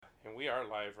we are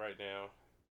live right now.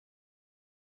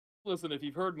 Listen, if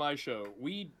you've heard my show,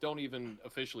 we don't even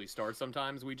officially start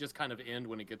sometimes. We just kind of end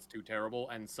when it gets too terrible,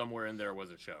 and somewhere in there was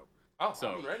a show. Oh, So-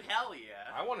 I'm ready. Hell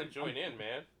yeah. I want to join in,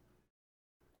 man.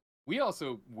 We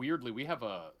also, weirdly, we have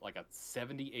a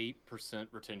 78%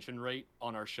 retention rate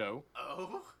on our show.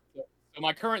 Oh? So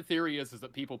my current theory is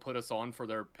that people put us on for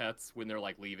their pets when they're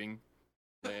like leaving,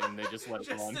 and they just let us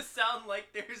Just on. to sound like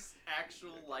there's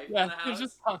actual life in Yeah, the there's house.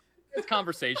 just there's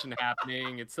conversation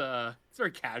happening. It's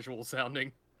very casual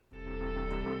sounding.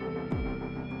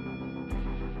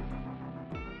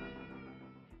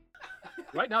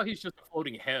 Right now, he's just a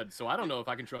floating head, so I don't know if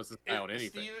I can trust this guy on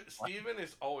anything. Steven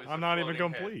is always. I'm a not even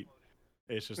floating head. complete.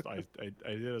 It's just I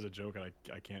did it as a joke and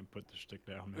I can't put the shtick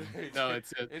down, man. No,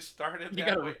 it's It started You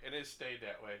that gotta- way and it stayed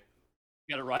that way.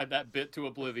 You gotta ride that bit to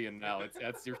oblivion now.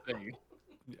 That's your thing.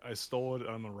 I stole it.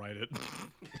 I'm gonna write it.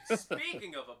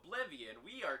 Speaking of Oblivion,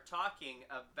 we are talking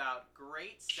about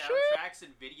great soundtracks in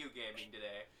video gaming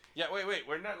today. Yeah, wait.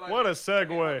 We're not live. What a yet.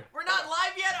 segue! We're not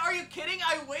live yet? Are you kidding?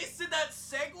 I wasted that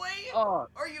segue? Oh,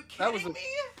 Are you that was kidding a- me?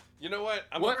 You know what?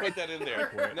 I'm What? gonna put that in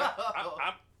there. No. No,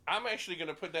 I'm actually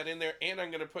gonna put that in there, and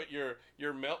I'm gonna put your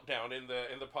meltdown in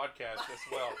the podcast as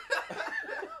well.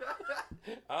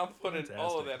 I'm putting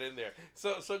all of that in there.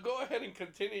 So go ahead and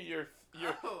continue your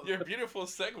beautiful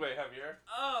segue, Javier.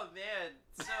 Oh man,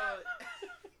 so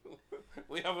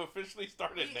We have officially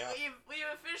started now. we've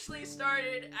officially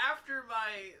started after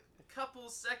my couple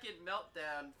second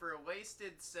meltdown for a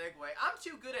wasted segue. I'm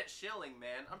too good at shilling,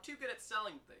 man. I'm too good at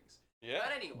selling things. Yeah.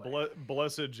 But anyway,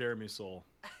 Blessed Jeremy Soul.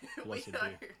 Blessed be.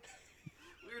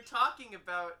 we were talking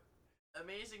about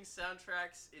amazing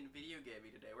soundtracks in video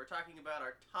gaming today. We're talking about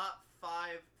our top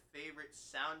 5 favorite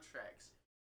soundtracks,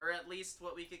 or at least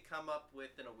what we could come up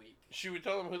with in a week. Should we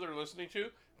tell them who they're listening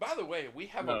to? By the way, we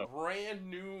have a brand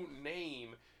new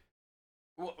name.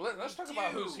 Well, let's talk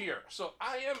about who's here. So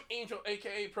I am Angel,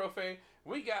 aka Profane.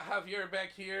 We got Javier back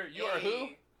here. You are who?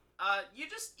 You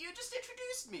just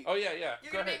introduced me. Oh yeah.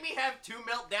 You're Go gonna ahead. make me have 2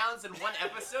 meltdowns in one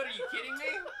episode? Are you kidding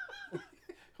me?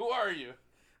 Who are you?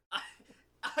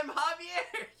 I'm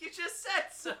Javier. You just said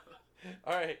so.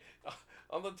 All right.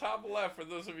 On the top left, for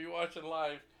those of you watching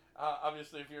live,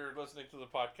 obviously if you're listening to the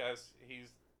podcast, he's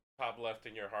top left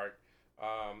in your heart.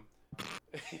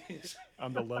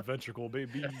 I'm the left ventricle,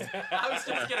 baby. I was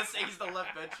just gonna say he's the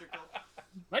left ventricle.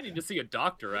 Might need to see a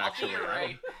doctor actually. You're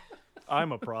right.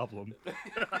 I'm a problem.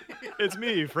 It's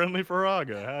me, Friendly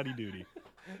Faraga. Howdy doody.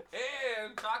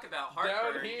 And Talk about down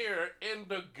heartburn. here in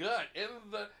the gut, in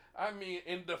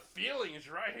the feelings,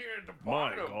 right here at the My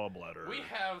bottom. gallbladder. We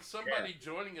have somebody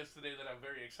joining us today that I'm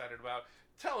very excited about.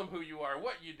 Tell them who you are,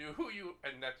 what you do,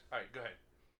 and that's all right. Go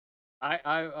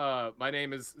ahead. My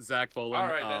name is Zach Folan. All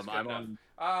right, that's good I'm enough. on.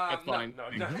 That's no, fine. No.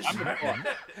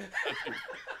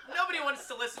 Nobody wants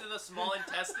to listen to the small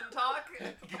intestine talk.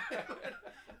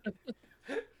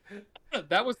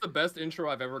 That was the best intro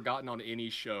I've ever gotten on any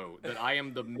show. That I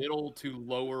am the middle to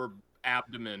lower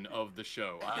abdomen of the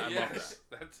show. I love Yes,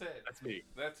 that. that's it. That's me.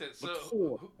 That's it. So,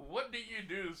 cool. what do you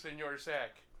do, Senor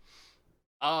Zach?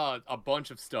 A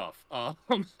bunch of stuff. I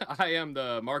am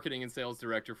the marketing and sales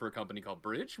director for a company called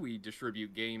Bridge. We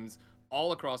distribute games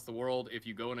all across the world. If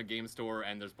you go in a game store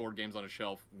and there's board games on a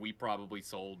shelf, we probably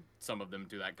sold some of them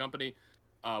to that company.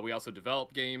 We also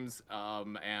develop games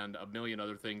and a million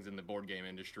other things in the board game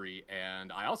industry.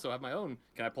 And I also have my own.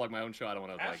 Can I plug my own show? I don't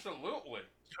want to Absolutely.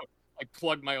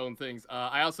 plug my own things.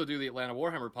 I also do the Atlanta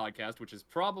Warhammer podcast, which is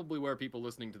probably where people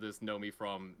listening to this know me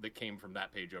from. That came from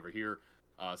that page over here.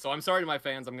 So I'm sorry to my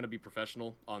fans. I'm going to be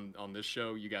professional on this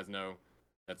show. You guys know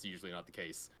that's usually not the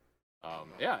case.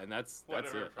 Yeah, and that's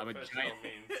Whatever it. I'm a professional giant.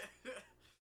 means.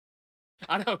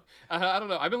 I don't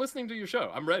know. I've been listening to your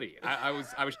show. I'm ready. I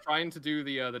was trying to do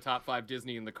the top 5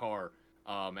 Disney in the car,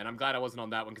 and I'm glad I wasn't on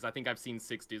that one because I think I've seen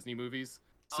 6 Disney movies,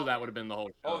 so Oh. that would have been the whole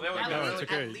show. Oh, that would No, be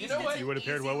it's really- okay. You know what? You would have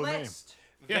paired well with me.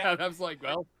 Yeah, I was like,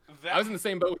 well, That, I was in the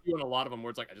same boat with you on a lot of them where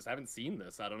it's like I just haven't seen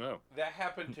this. I don't know. that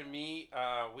happened to me.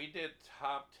 We did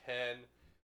top 10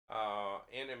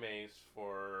 animes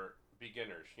for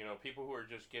beginners. You know, people who are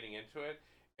just getting into it.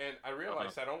 And I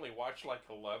realized I'd only watched like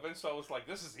 11, so I was like,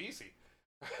 this is easy.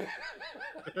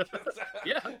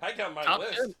 Yeah. I got my Top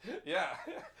list. Yeah.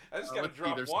 I just got to let's see,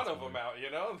 drop there's one some of them fun. out, you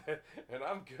know, and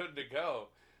I'm good to go.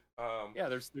 Yeah,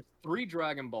 there's 3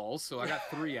 Dragon Balls, so I got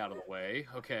 3 out of the way.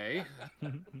 Okay. How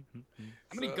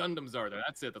many So- Gundams are there?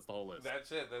 That's it. That's the whole list.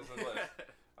 That's it. That's the list.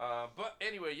 But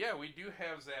anyway, yeah, we do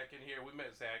have Zach in here. We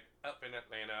met Zach up in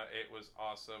Atlanta. It was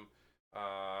awesome.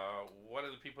 One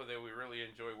of the people that we really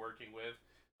enjoy working with.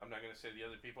 I'm not going to say the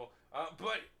other people,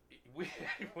 but we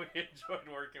we enjoyed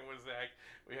working with Zach.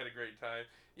 We had a great time.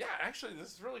 Yeah, actually,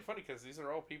 this is really funny because these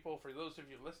are all people. For those of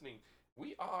you listening,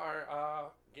 we are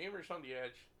Gamers on the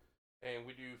Edge, and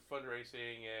we do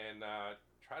fundraising and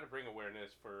try to bring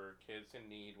awareness for kids in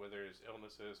need, whether it's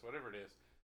illnesses, whatever it is.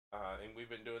 And we've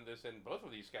been doing this, and both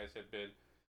of these guys have been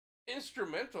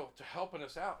instrumental to helping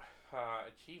us out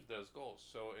achieve those goals.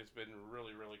 So it's been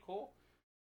really, really cool.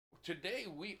 Today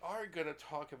we are going to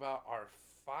talk about our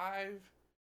 5,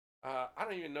 I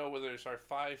don't even know whether it's our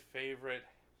 5 favorite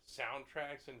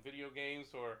soundtracks in video games,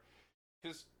 or,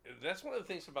 because that's one of the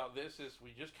things about this is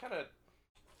we just kind of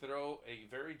throw a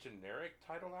very generic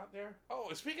title out there. Oh,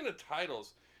 and speaking of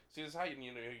titles, see, this is how you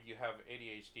have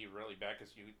ADHD really bad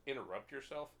because you interrupt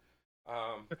yourself.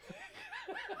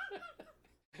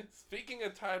 Speaking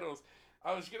of titles,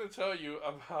 I was going to tell you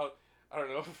about, I don't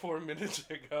know, 4 minutes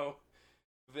ago,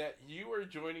 that you are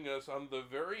joining us on the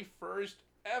very first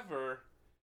ever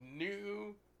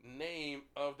new name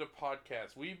of the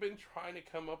podcast. We've been trying to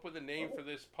come up with a name for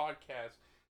this podcast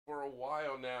for a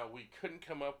while now. We couldn't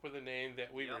come up with a name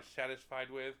that we were satisfied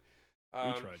with.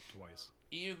 We tried twice.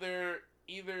 Either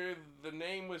the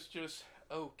name was just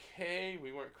okay,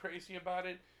 we weren't crazy about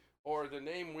it, or the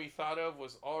name we thought of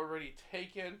was already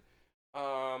taken.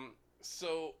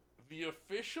 So the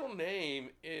official name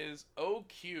is O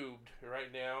Cubed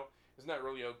right now. It's not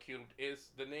really O Cubed.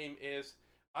 The name is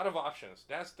Out of Options.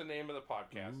 That's the name of the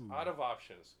podcast. Ooh. Out of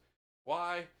Options.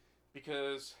 Why?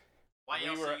 Because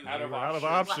we were out Out of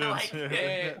options.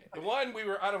 and 1, we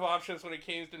were out of options when it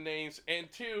came to names,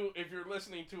 and 2, if you're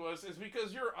listening to us, it's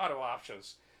because you're out of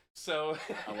options. So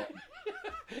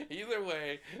either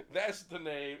way, that's the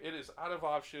name. It is Out of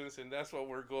Options, and that's what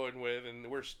we're going with, and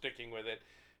we're sticking with it.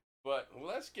 But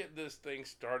let's get this thing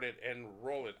started and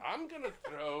roll it. I'm gonna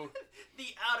throw the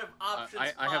Out of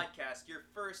Options I have- podcast, your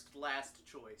first last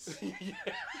choice. Yeah.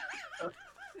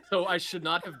 So I should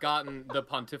not have gotten the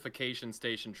Pontification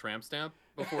Station tramp stamp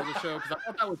before the show because I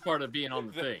thought that was part of being on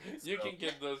the thing. You so. can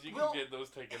get those. You Well- can get those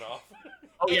taken off.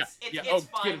 Oh yeah, It's yeah.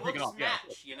 fine. Get We'll it just off. Yeah.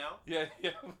 match, you know? Yeah.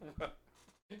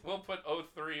 We'll put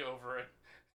 03 over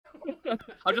it.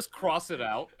 I'll just cross it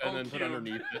out and then put cubed.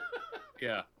 underneath it.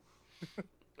 Yeah.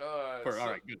 All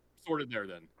right, good. Sorted there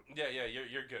then. Yeah,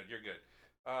 you're good. You're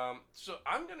good. So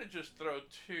I'm gonna just throw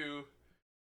 2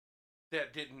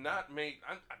 that did not make.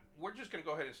 We're just gonna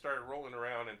go ahead and start rolling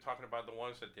around and talking about the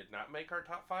ones that did not make our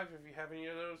top 5. If you have any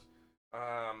of those,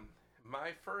 my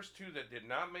first 2 that did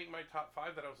not make my top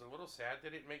 5, that I was a little sad they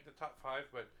didn't make the top 5,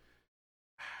 but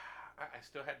I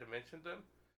still had to mention them,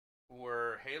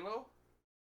 were Halo.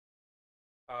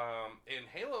 And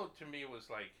Halo to me was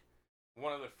like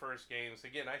one of the first games.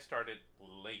 Again, I started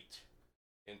late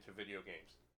into video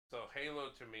games, so Halo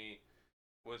to me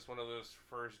was one of those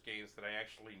first games that I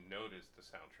actually noticed the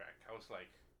soundtrack. I was like,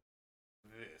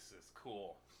 this is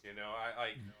cool. You know,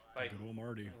 I like Good old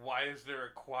Marty. why is there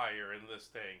a choir in this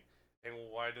thing? And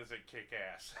why does it kick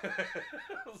ass?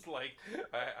 I was like,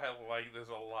 I like this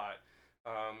a lot.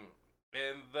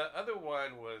 And the other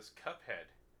one was Cuphead.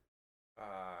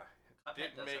 Cuphead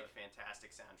Didn't does make- have a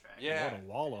fantastic soundtrack. Yeah. What a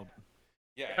wallop.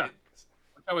 Yeah, Yeah. it's-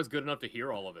 I was good enough to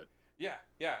hear all of it. yeah.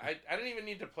 I didn't even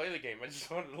need to play the game. I just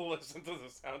wanted to listen to the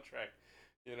soundtrack,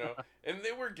 you know. And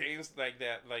there were games like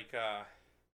that, like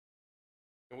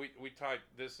and we talked.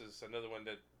 This is another one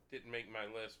that didn't make my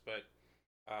list, but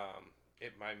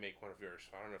it might make one of yours.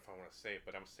 So I don't know if I want to say it,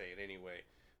 but I'm saying it anyway.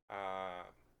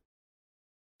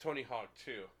 Tony Hawk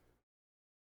 2.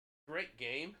 Great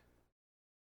game,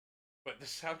 but the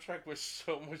soundtrack was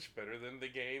so much better than the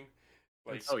game.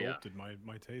 Like, It Oh, yeah. sculpted my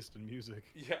taste in music.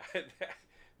 yeah,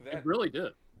 that It really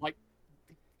did. Like,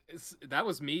 that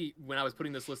was me when I was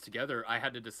putting this list together. I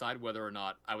had to decide whether or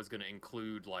not I was going to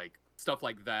include like stuff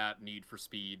like that, Need for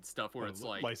Speed, stuff where it's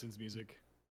like, licensed music.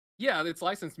 yeah, it's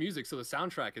licensed music, so the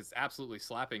soundtrack is absolutely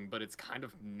slapping, but it's kind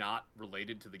of not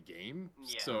related to the game.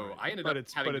 Yeah. So Right. I ended but up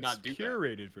it's having but to it's not do that.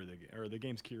 curated for the game, or the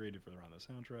game's curated for around the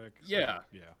soundtrack. So, Yeah.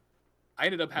 yeah. I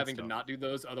ended up Good having to stuff. not do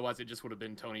those. Otherwise, it just would have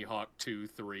been Tony Hawk 2,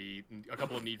 3, and a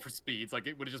couple of Need for Speeds. Like,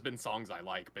 it would have just been songs I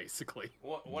like, basically.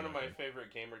 one of my Exactly.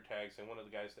 favorite gamer tags, and one of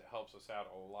the guys that helps us out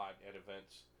a lot at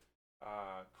events,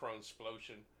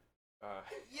 Cronesplosion.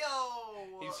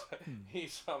 Yo!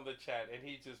 He's on the chat, and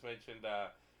he just mentioned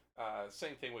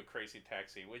same thing with Crazy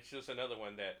Taxi, which is another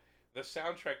one that the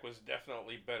soundtrack was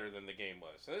definitely better than the game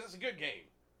was. And it's a good game,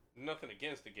 nothing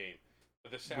against the game,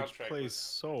 but the Which soundtrack plays was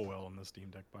so well on the Steam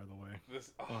Deck, by the way.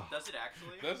 this. Ugh. Oh, Does it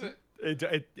actually? does it?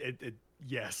 It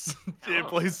yes, it Oh.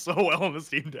 plays so well on the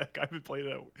Steam Deck. I've been playing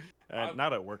it I'll-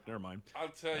 not at work. Never mind. I'll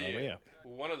tell you, yeah.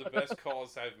 one of the best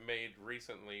calls I've made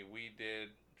recently. We did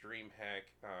DreamHack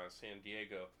San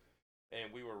Diego,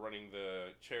 and we were running the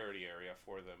charity area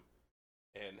for them,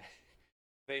 and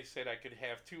they said I could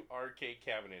have 2 arcade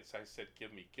cabinets. I said,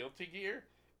 give me Guilty Gear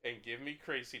and give me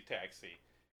Crazy Taxi.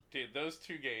 Dude, those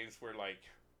 2 games were like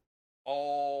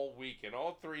all weekend,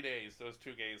 all 3 days. Those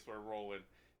 2 games were rolling.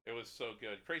 It was so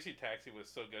good. Crazy Taxi was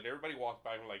so good. Everybody walked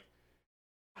by and were like,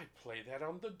 I play that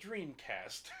on the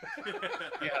Dreamcast.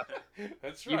 Yeah.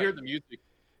 That's right. You hear the music.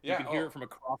 Yeah, You can hear it from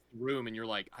across the room, and you're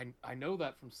like, I know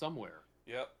that from somewhere.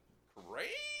 Yep. Crazy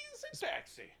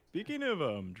Taxi. Speaking of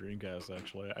Dreamcast,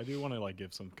 actually, I do want to like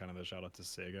give some kind of a shout out to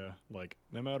Sega. Like,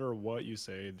 no matter what you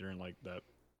say during like that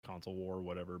console war or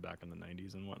whatever back in the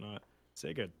 '90s and whatnot,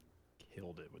 Sega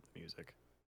killed it with the music.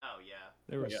 Oh yeah.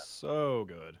 They were Yeah. so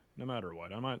good, no matter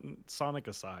what. I'm not Sonic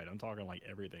aside. I'm talking like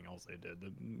everything else they did.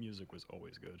 The music was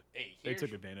always good. Hey, They here's,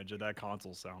 took advantage of that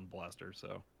console sound blaster.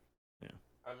 So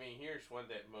I mean, here's one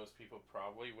that most people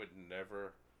probably would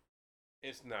never.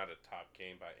 It's not a top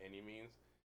game by any means,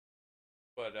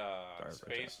 but Sorry for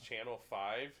Space Channel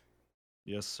 5.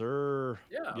 yes, sir.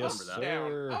 Yeah, I Yes, remember that.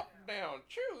 sir. Down, up, down,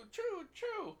 choo, choo,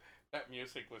 choo. That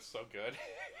music was so good.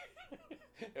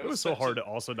 It was so such hard a- to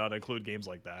also not include games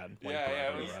like that, like Yeah, yeah,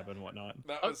 it Parappa was- Rap and whatnot.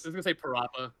 That I was was, gonna say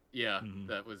Parappa. Yeah, Mhm.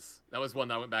 that was one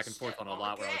that I went back and forth on a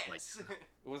lot. Where I was like, Gas.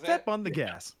 was Step that. on the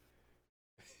gas.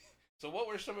 So, what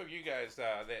were some of you guys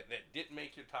that didn't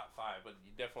make your top 5, but you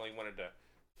definitely wanted to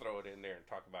throw it in there and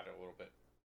talk about it a little bit?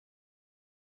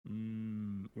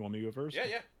 You want me to go first? Yeah,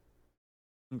 yeah.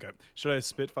 Okay. Should I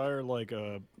spitfire like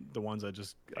the ones that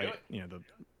just Do it.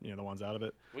 the ones out of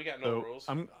it? We got no So rules.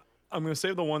 I'm gonna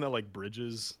save the one that like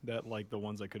bridges that like the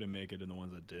ones that couldn't make it and the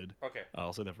ones that did. Okay.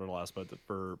 I'll save that for the last, but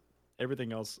for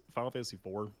everything else, Final Fantasy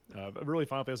IV, really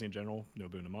Final Fantasy in general,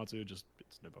 Nobu Namatsu, just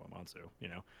it's Nobu Namatsu, you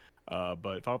know.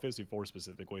 But Final Fantasy IV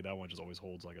specifically, that one just always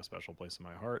holds like a special place in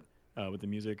my heart with the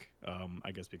music.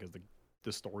 I guess because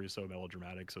the story is so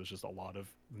melodramatic, so it's just a lot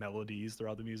of melodies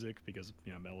throughout the music because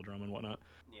melodrama and whatnot.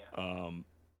 Yeah.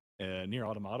 And Near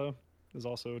Automata is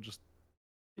also just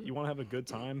you want to have a good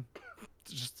time,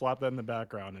 just slap that in the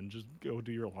background and just go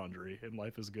do your laundry, and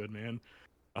life is good, man.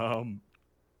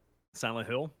 Silent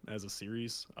Hill as a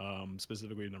series,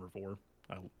 specifically number 4.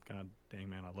 God dang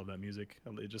man, I love that music.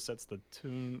 It just sets the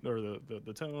tune or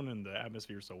the tone and the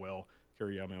atmosphere so well.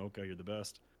 Kiri Yamaoka, you're the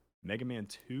best. Mega Man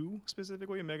 2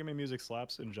 specifically, Mega Man music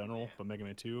slaps in general, but Mega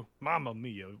Man 2, Mamma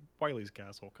Mia, Wily's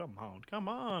Castle, come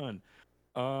on.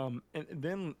 And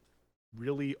then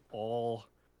really all,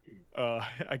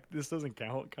 this doesn't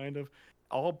count, kind of,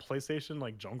 all PlayStation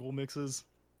like jungle mixes.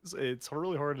 It's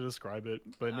really hard to describe it,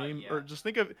 but name or Yeah. just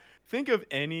think of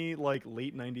any like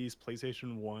late '90s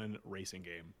PlayStation 1 racing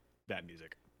game. That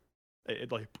music,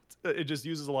 it just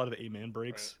uses a lot of A-man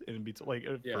breaks and it beats like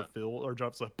Yeah. for fill or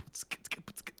drops like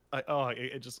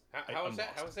it just How I'm was that?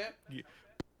 lost. How was that?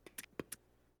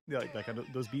 Yeah, like that kind of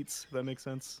those beats. If that makes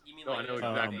sense. You mean no, I like know in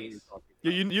exactly what days? you're talking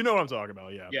about. Yeah, you know what I'm talking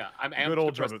about. Yeah. Yeah, I'm Good amped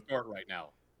old to press drum- start right now.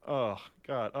 Oh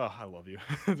God. Oh, I love you.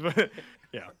 But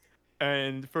yeah.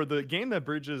 And for the game that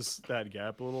bridges that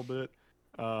gap a little bit,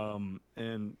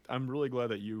 and I'm really glad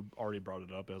that you already brought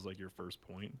it up as like your first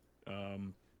point,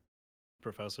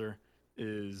 Professor,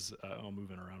 is I'm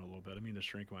moving around a little bit. I mean to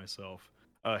shrink myself.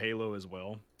 Halo as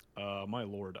well. My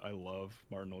lord, I love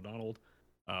Martin O'Donnell.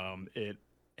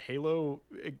 Halo,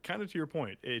 kind of to your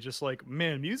point, it just like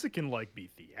man, music can like be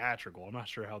theatrical. I'm not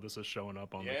sure how this is showing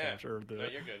up on the Yeah. capture. Or the, No,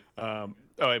 you're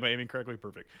good. I mean correctly,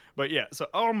 perfect. But yeah, so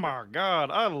oh my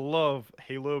god, I love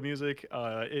Halo music.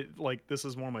 It like this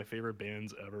is one of my favorite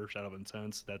bands ever, Shadow of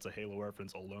Intense. That's a Halo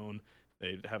reference alone.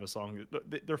 They have a song.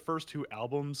 Their first 2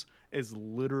 albums is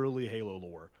literally Halo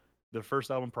lore. The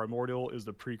first album, Primordial, is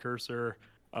the precursor.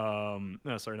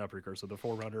 No, sorry, not precursor. The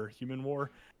forerunner, Human War,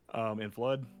 and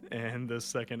Flood. And the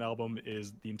second album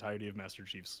is the entirety of Master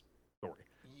Chief's story.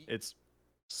 It's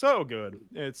so good.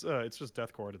 It's just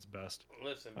deathcore at its best.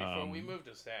 Listen, before we Um, move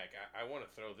to Zach, I want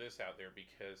to throw this out there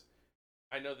because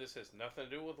I know this has nothing to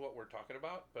do with what we're talking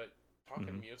about, but talking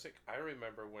Mhm. music, I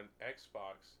remember when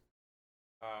Xbox,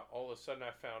 all of a sudden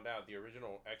I found out the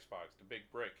original Xbox, the big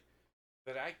brick,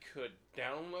 that I could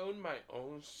download my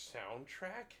own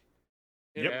soundtrack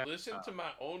and Yep. listen to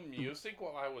my own music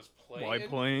while I was playing. Why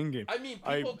playing games? I mean,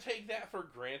 I- people take that for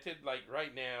granted, like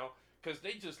right now, because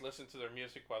they just listen to their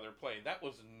music while they're playing. That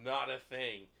was not a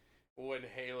thing when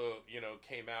Halo,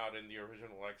 came out in the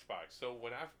original Xbox. So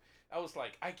when I was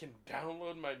like, I can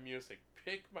download my music,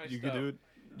 pick my You stuff. could do it.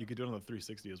 You could do it on the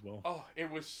 360 as well. Oh, it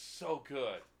was so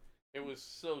good. It was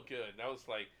so good. And I was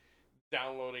like,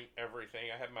 downloading everything.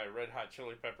 I had my Red Hot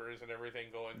Chili Peppers and everything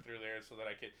going through there so that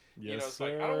I could, Yes, it's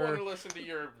like, I don't want sir. to listen to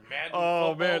your Madden Oh,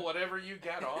 football, man. whatever you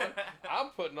got on. I'm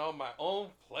putting on my own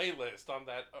playlist on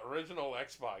that original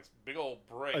Xbox. Big old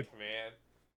brick, man.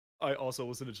 I also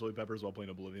listen to Chili Peppers while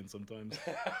playing Oblivion sometimes.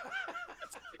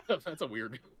 That's a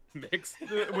weird mix.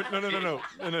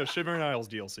 No, Shivering Isles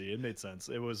DLC. It made sense.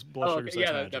 It was Blood Oh, Sugar okay, Sex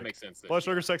yeah, Magic. that makes sense. Then. Blood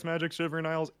Sugar Sex Magic, Shivering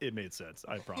Isles. It made sense.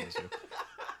 I promise you.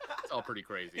 It's all pretty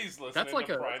crazy. He's listening That's like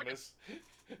to a Primus.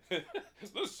 The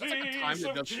time seas that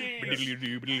of doesn't-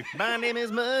 cheese. My name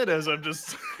is Mud, as I'm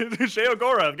just Sheo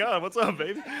Gorath. God, what's up,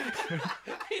 baby?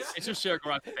 It's just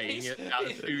Shagoroth saying it out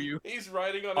to you. He's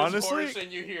riding on his Honestly, horse,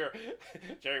 and you hear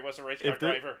Jerry was a race if car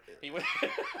there- driver. He went.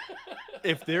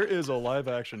 If there is a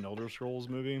live-action Elder Scrolls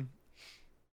movie,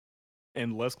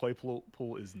 and Les Claypool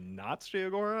is not Sheo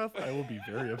Gorath, I will be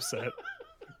very upset.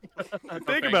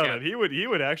 Think about it. He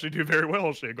would actually do very well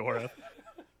as Sheo Gorath.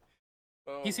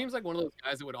 Oh, He seems like one of those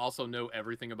guys that would also know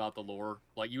everything about the lore.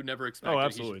 Like you never expect. Oh, He's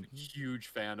absolutely. just a huge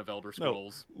fan of Elder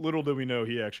Scrolls. Little did we know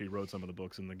he actually wrote some of the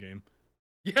books in the game.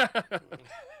 Yeah.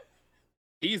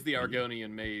 He's the Argonian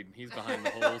maid. He's behind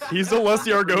the holes. He's the Les the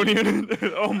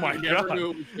Argonian. Oh my I never god.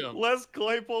 knew it was him. Les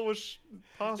Claypool was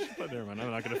possible. Never mind.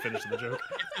 I'm not going to finish the joke.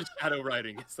 It's just shadow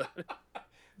writing. So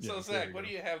Yeah, there Zach, you what go.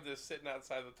 do you have this sitting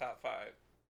outside the top 5?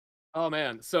 Oh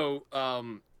man, so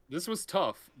this was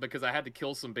tough because I had to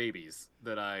kill some babies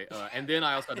that and then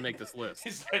I also had to make this list.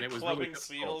 He's and like it was really clubbing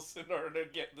difficult. seals in order to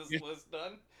get this list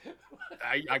done.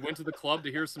 I went to the club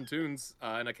to hear some tunes,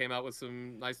 and I came out with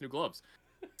some nice new gloves.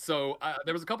 So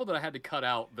there was a couple that I had to cut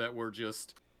out that were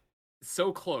just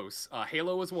so close.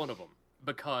 Halo was one of them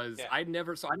because Yeah. I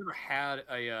never had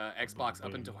a Xbox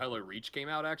up until Halo Reach came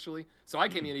out actually. So I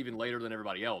came in even later than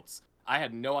everybody else. I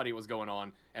had no idea what was going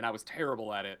on, and I was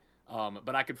terrible at it.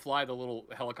 But I could fly the little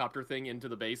helicopter thing into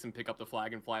the base and pick up the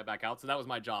flag and fly it back out. So that was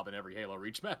my job in every Halo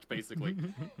Reach match, basically.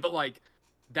 But like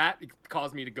that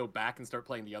caused me to go back and start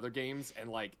playing the other games,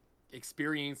 and like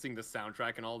experiencing the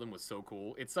soundtrack and all of them was so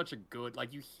cool. It's such a good,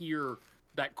 like, you hear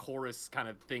that chorus kind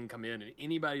of thing come in, and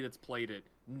anybody that's played it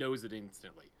knows it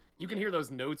instantly. You can hear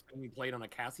those notes being played on a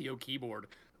Casio keyboard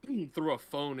through a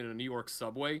phone in a New York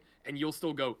subway, and you'll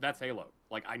still go, "That's Halo."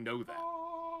 Like, I know that.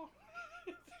 Oh.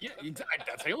 Yeah,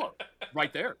 that's Halo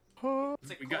right there.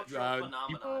 It's a We got, cultural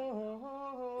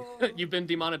phenomenon. You've been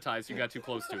demonetized. You got too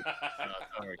close to it.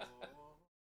 Sorry.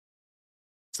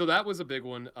 So that was a big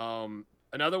one.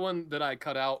 Another one that I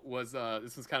cut out was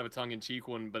this is kind of a tongue-in-cheek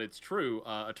one, but it's true.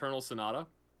 Eternal Sonata,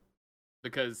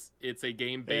 because it's a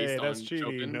game based Hey, that's on cheating.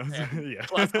 Chopin No, and yeah.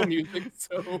 classical music,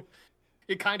 so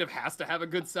it kind of has to have a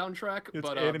good soundtrack. It's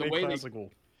but anime the way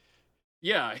classical.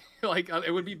 yeah, like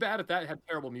it would be bad if that had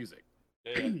terrible music,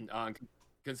 Yeah.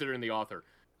 considering the author.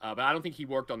 But I don't think he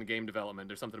worked on the game development.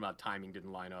 There's something about timing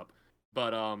didn't line up.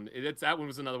 But that one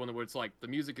was another one where it's like the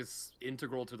music is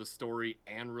integral to the story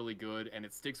and really good, and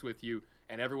it sticks with you.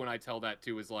 And everyone I tell that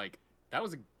to is like, that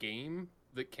was a game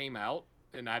that came out,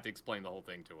 and I have to explain the whole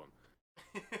thing to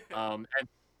him.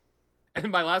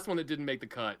 And my last one that didn't make the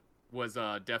cut was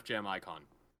Def Jam Icon.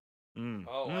 Mm.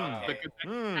 Oh, wow. Okay. Because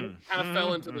it kind of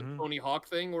fell into the Tony Hawk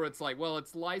thing where it's like, well,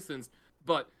 it's licensed,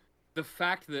 but the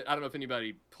fact that, I don't know if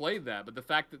anybody played that, but the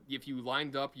fact that if you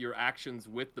lined up your actions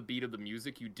with the beat of the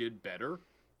music, you did better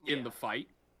in the fight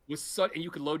was such, and you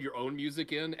could load your own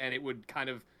music in, and it would kind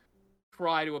of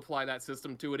try to apply that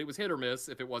system to it. It was hit or miss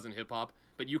if it wasn't hip hop,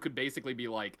 but you could basically be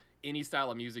like any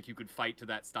style of music, you could fight to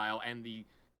that style, and the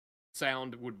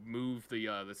sound would move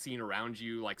the scene around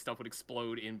you, like stuff would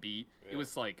explode in beat. Yeah. It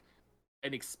was like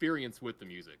an experience with the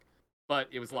music, but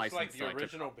it was It's licensed. like so the I took it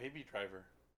original off. Baby Driver.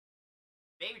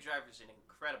 Baby Driver's an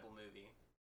incredible movie.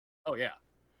 Oh yeah.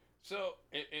 So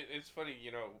it's funny,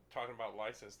 talking about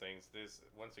license things. This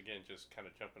once again just kind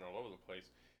of jumping all over the place.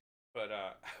 But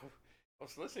I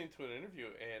was listening to an interview,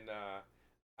 and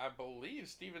I believe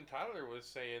Steven Tyler was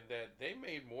saying that they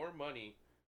made more money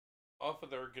off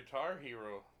of their Guitar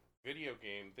Hero video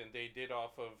game than they did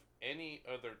off of any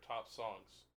other top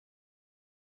songs.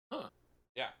 Huh.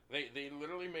 Yeah, they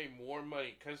literally made more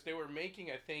money because they were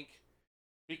making, I think,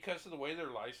 because of the way their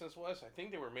license was, I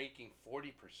think they were making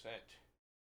 40%.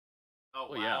 Oh,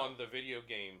 Well, wow. yeah. On the video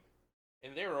game,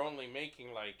 and they were only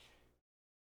making like,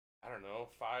 I don't know,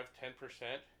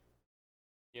 5-10%,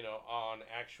 on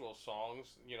actual songs,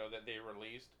 that they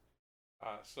released.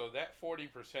 So that 40%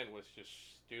 was just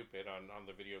stupid on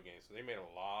the video game. So they made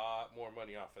a lot more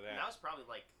money off of And that. that was probably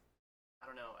like, I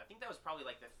don't know, I think that was probably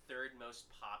like the third most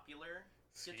popular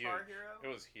It's Guitar huge. Hero. It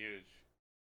was huge.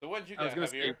 So what did you I was got, gonna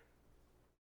say- Javier?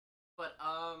 But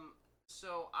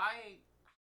so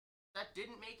that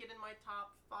didn't make it in my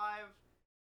top 5.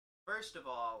 First of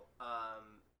all,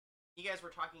 you guys were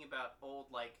talking about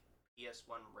old like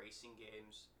PS1 racing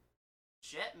games.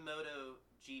 Jet Moto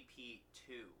GP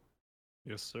 2.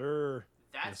 Yes, sir.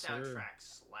 That Yes, sir. soundtrack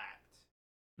slapped.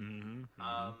 Mm-hmm.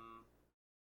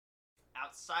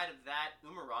 Outside of that,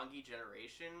 Umurangi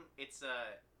Generation, it's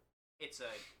a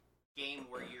game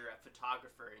where you're a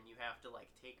photographer and you have to like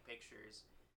take pictures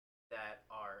that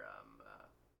are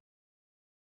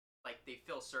like they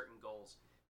fill certain goals.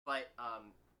 But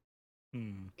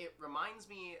it reminds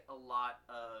me a lot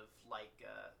of like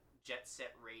Jet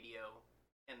Set Radio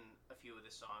and a few of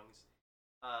the songs,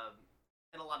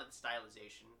 and a lot of the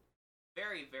stylization.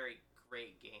 Very, very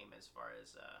great game as far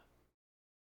as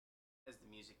the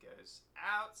music goes.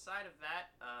 Outside of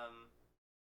that,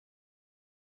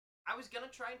 I was gonna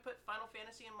try and put Final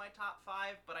Fantasy in my top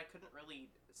 5, but I couldn't really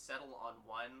settle on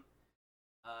one.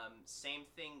 Same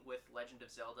thing with Legend of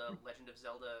Zelda. Legend of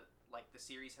Zelda, like the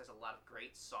series, has a lot of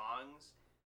great songs,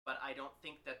 but I don't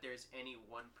think that there's any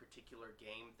one particular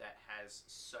game that has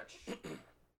such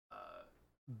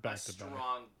Back a to back.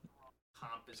 strong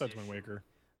Besides Wind composition Waker.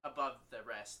 above the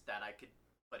rest that I could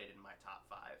put it in my top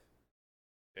 5.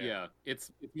 Yeah,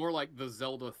 it's more like the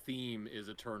Zelda theme is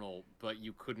eternal, but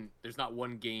you couldn't. There's not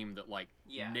one game that like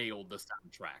nailed the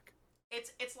soundtrack.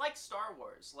 It's like Star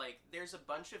Wars. Like there's a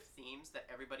bunch of themes that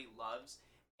everybody loves,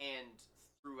 and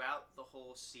throughout the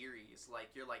whole series,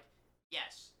 like you're like,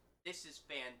 yes, this is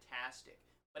fantastic.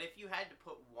 But if you had to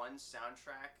put one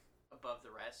soundtrack above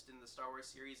the rest in the Star Wars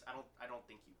series, I don't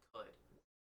think you could.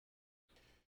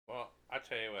 Well, I'll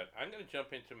tell you what. I'm going to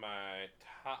jump into my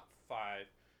top 5.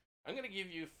 I'm going to give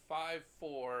you 5,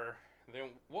 4.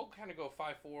 Then we'll kind of go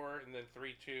 5, 4, and then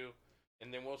 3, 2,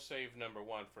 and then we'll save number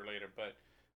 1 for later. But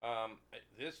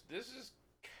this is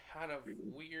kind of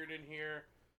weird in here.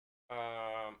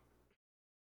 5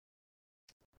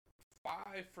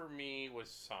 for me was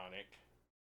Sonic.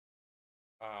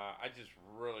 I just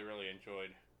really, really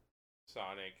enjoyed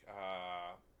Sonic.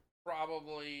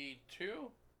 Probably 2.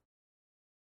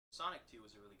 Sonic 2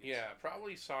 was a really good Yeah, song.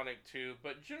 probably Sonic 2,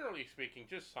 but generally speaking,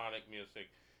 just Sonic music.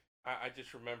 I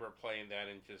just remember playing that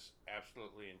and just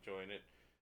absolutely enjoying it.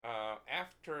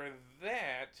 After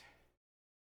that,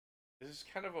 this is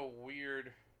kind of a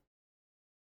weird...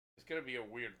 It's going to be a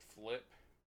weird flip.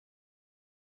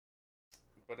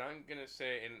 But I'm going to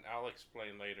say, and I'll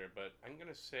explain later, but I'm going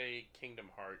to say Kingdom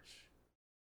Hearts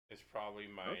is probably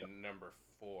my number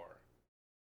 4.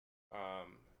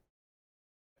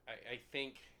 I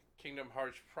think Kingdom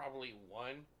Hearts probably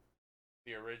won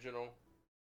the original,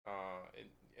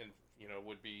 and you know,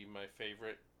 would be my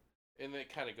favorite. And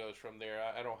it kind of goes from there.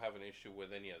 I don't have an issue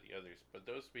with any of the others, but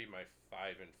those would be my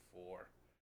 5 and 4.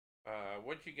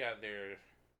 What you got there,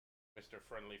 Mr.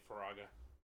 Friendly Faraga?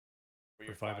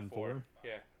 For 5 and 4?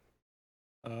 Yeah.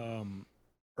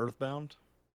 Earthbound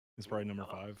is probably number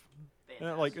 5.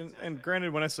 Fantastic Like, soundtrack. and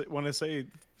granted, when I say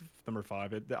number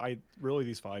 5, I really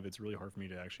these 5. It's really hard for me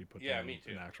to actually put them me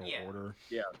too. in actual Yeah. order.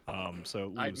 Yeah.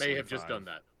 So I may loosely have just 5. done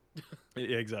that.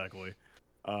 Yeah, exactly.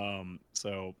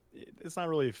 So it's not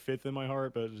really a 5th in my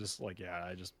heart, but just like, yeah,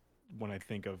 I just when I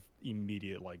think of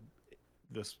immediate like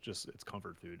this, just it's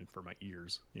comfort food for my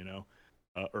ears, you know.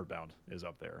 Earthbound is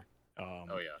up there.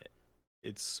 Oh yeah.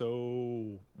 It's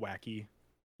so wacky,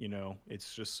 you know.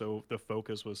 It's just so the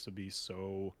focus was to be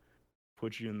so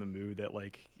put you in the mood that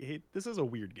like, hey, this is a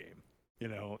weird game, you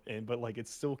know. And but like it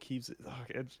still keeps it.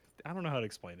 I don't know how to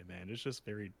explain it, man. It's just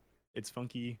it's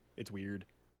funky, it's weird,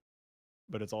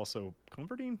 but it's also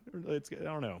comforting. I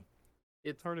don't know.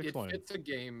 It's hard to explain. It's a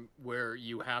game where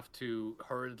you have to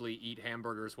hurriedly eat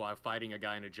hamburgers while fighting a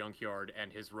guy in a junkyard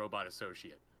and his robot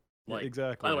associate. Like,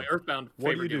 exactly. By the way, Earthbound,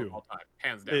 What do favorite you game do? of all time,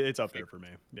 hands down. It's up there for me.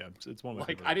 Yeah, it's one of my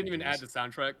Like, favorite I didn't even add games. the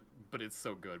soundtrack, but it's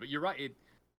so good. But you're right.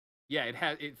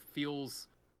 It feels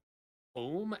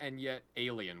home and yet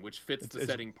alien, which fits the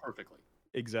setting perfectly.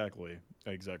 Exactly.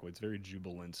 It's very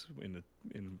jubilant in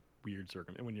weird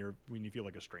circumstances when you feel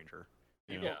like a stranger.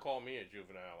 People call me a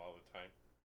juvenile all the time.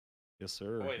 Yes,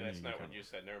 sir. Oh, wait, that's not what you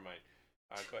said. Never mind.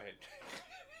 Go ahead.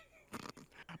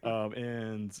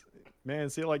 And man,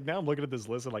 see, like now I'm looking at this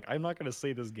list and like I'm not gonna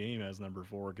say this game as number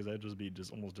 4 because that'd just be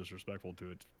almost disrespectful to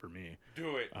it for me.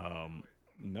 Do it.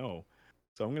 No.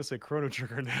 So I'm gonna say Chrono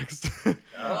Trigger next.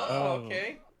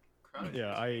 Okay. Chrono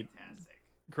Trigger's fantastic.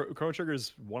 Chrono Trigger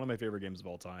is one of my favorite games of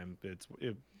all time.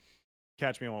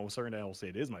 Catch me on certain day, I'll say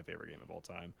it is my favorite game of all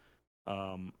time.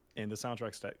 And the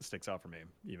soundtrack sticks out for me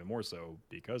even more so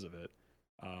because of it.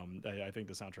 I think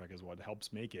the soundtrack is what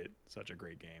helps make it such a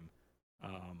great game.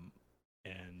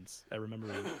 And I remember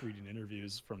reading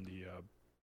interviews from the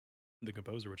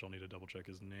composer, which I'll need to double check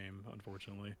his name,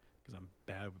 unfortunately, because I'm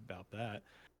bad about that.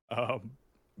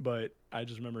 But I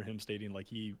just remember him stating like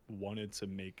he wanted to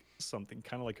make something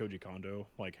kind of like Koji Kondo.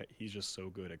 Like he's just so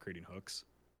good at creating hooks.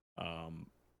 Um,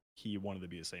 he wanted to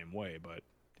be the same way, but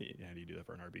how do you do that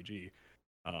for an RPG?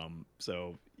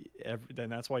 So then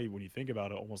that's why when you think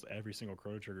about it, almost every single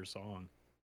Chrono Trigger song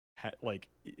had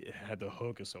the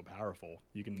hook is so powerful.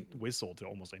 You can whistle to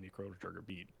almost any Chrono Trigger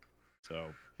beat.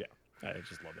 So yeah, I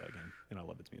just love that game, and I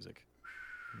love its music.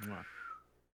 Mwah.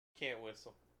 Can't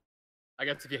whistle. I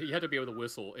guess you had to be able to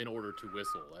whistle in order to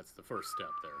whistle. That's the first step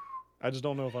there. I just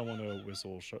don't know if I want to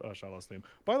whistle Shylock's theme.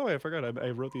 By the way, I forgot. I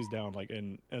wrote these down like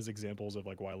as examples of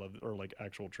like why I love or like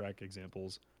actual track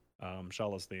examples.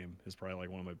 Shylock's theme is probably like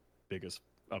one of my biggest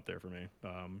up there for me.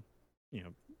 You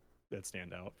know, that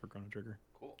stand out for Chrono Trigger.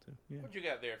 Cool. So, yeah. What you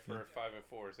got there for 5 and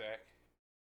 4, Zach?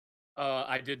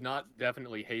 I did not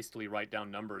definitely hastily write down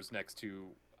numbers next to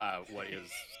what is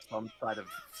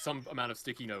some amount of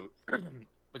sticky note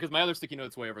because my other sticky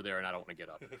note's way over there and I don't want to get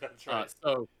up. That's right.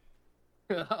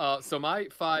 So my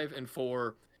 5 and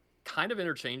 4 kind of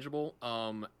interchangeable.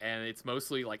 And it's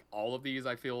mostly like all of these.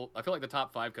 I feel like the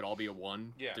top 5 could all be a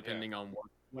 1, depending on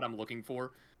what I'm looking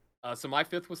for. So my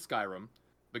 5th was Skyrim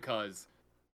because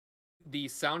the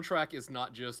soundtrack is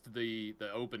not just the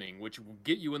opening, which will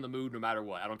get you in the mood no matter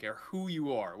what. I don't care who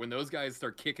you are. When those guys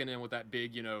start kicking in with that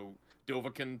big,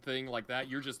 Dovahkiin thing like that,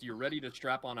 you're ready to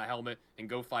strap on a helmet and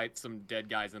go fight some dead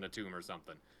guys in a tomb or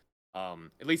something.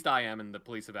 At least I am, and the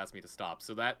police have asked me to stop.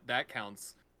 So that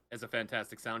counts as a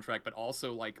fantastic soundtrack, but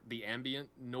also like the ambient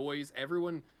noise,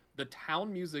 the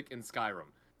town music in Skyrim,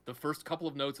 the first couple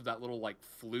of notes of that little like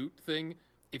flute thing,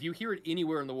 if you hear it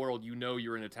anywhere in the world,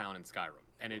 you're in a town in Skyrim.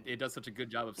 And it does such a good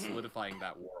job of solidifying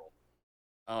that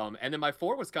world. And then my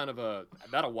 4 was kind of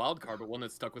not a wild card, but one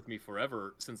that stuck with me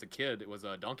forever since a kid. It was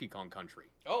Donkey Kong Country.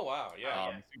 Oh, wow,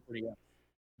 yeah.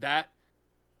 That,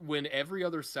 when every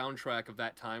other soundtrack of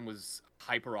that time was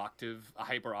hyper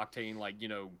octane, like,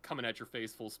 coming at your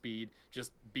face full speed,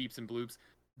 just beeps and bloops,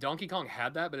 Donkey Kong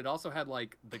had that, but it also had,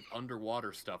 like, the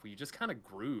underwater stuff where you just kind of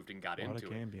grooved and got into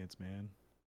it. Ambience, man.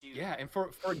 Yeah, and for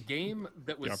a game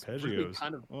that was really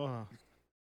kind of... Oh.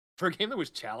 For a game that was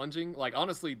challenging, like,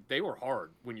 honestly, they were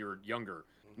hard when you were younger.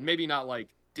 Maybe not, like,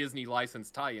 Disney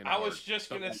licensed tie-in. I was just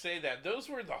going to say that. Those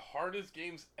were the hardest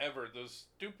games ever. Those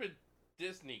stupid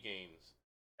Disney games.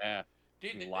 Yeah.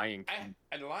 Lion King.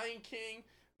 And Lion King.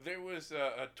 There was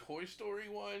a Toy Story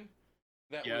one.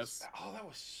 That was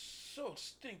so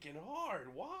stinking hard.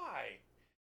 Why?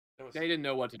 They didn't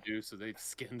know what to do, so they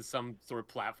skinned some sort of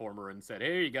platformer and said,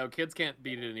 "Hey, here you go. Kids can't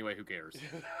beat it anyway. Who cares?"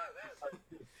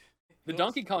 The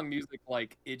Donkey Kong music,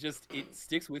 like, it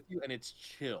sticks with you, and it's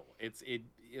chill.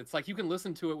 It's like you can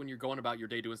listen to it when you're going about your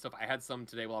day doing stuff. I had some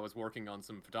today while I was working on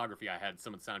some photography. I had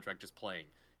some of the soundtrack just playing,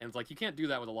 and it's like you can't do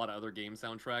that with a lot of other game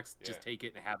soundtracks. Yeah. Just take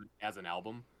it and have it as an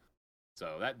album.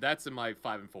 So that's in my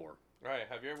 5 and 4. Right,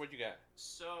 Javier, what you got?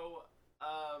 So,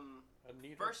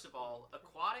 first of all,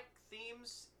 aquatic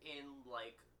themes in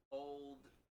like old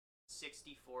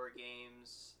 64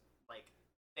 games, like,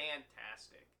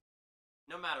 fantastic.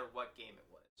 No matter what game it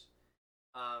was.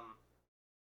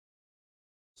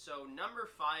 So number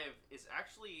 5 is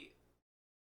actually...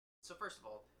 So first of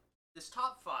all, this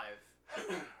top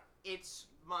 5, it's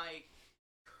my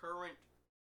current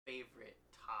favorite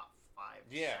top 5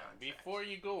 Yeah, soundtracks. Before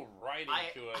you go writing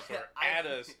to us or at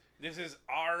us, this is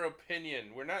our opinion.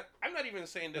 I'm not even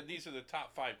saying that these are the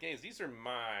top 5 games. These are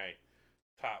my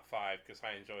top 5 because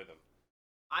I enjoy them.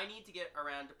 I need to get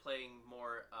around to playing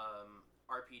more...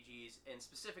 RPGs, and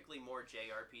specifically more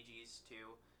JRPGs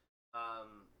too.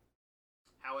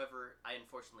 However, I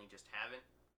unfortunately just haven't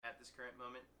at this current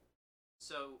moment.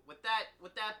 So with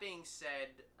that being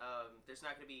said, there's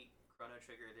not going to be Chrono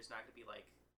Trigger. There's not going to be like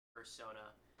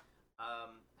Persona.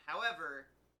 However,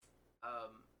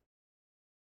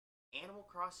 Animal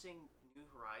Crossing New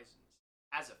Horizons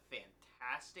has a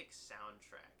fantastic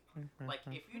soundtrack. Like,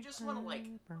 if you just want to like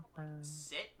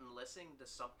sit and listen to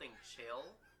something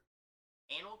chill,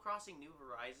 Animal Crossing New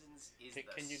Horizons is the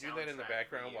Can you do that in the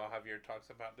background while Javier talks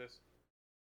about this?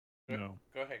 No.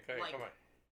 Go ahead, like, come on.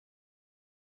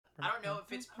 I don't know if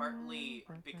it's partly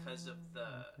because of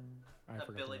the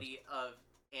ability of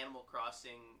Animal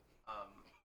Crossing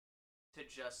to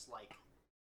just, like,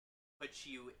 put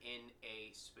you in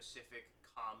a specific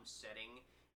calm setting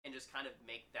and just kind of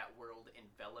make that world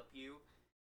envelop you.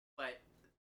 But,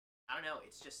 I don't know,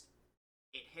 it's just,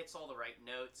 it hits all the right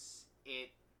notes.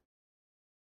 It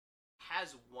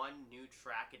has one new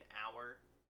track an hour,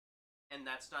 and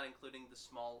that's not including the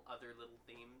small other little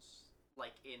themes,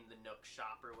 like in the Nook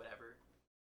shop or whatever.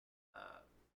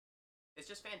 It's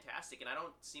just fantastic, and I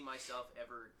don't see myself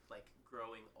ever, like,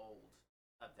 growing old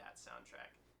of that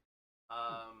soundtrack.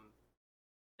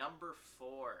 Number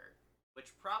 4,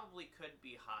 which probably could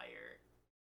be higher.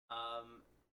 A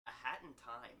Hat in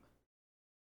Time.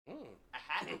 A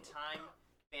Hat in Time,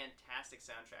 fantastic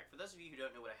soundtrack. For those of you who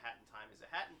don't know what A Hat in Time is, A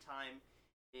Hat in Time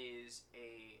is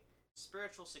a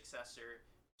spiritual successor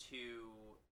to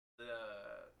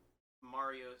the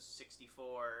Mario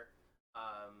 64,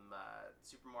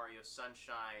 Super Mario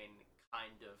Sunshine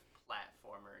kind of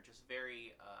platformer. Just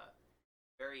very,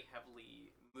 very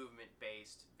heavily movement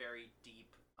based, very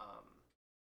deep,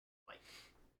 like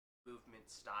movement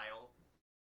style.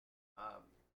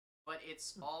 But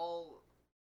it's all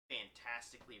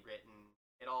fantastically written.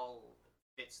 It all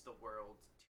fits the world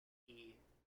to be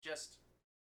just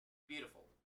beautiful,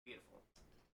 beautiful.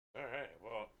 All right,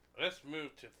 well, let's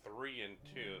move to 3 and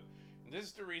 2. This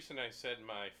is the reason I said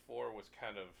my 4 was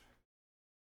kind of.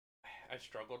 I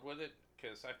struggled with it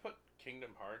because I put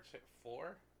Kingdom Hearts at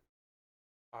 4,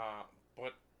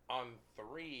 but on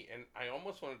 3, and I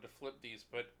almost wanted to flip these,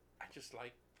 but I just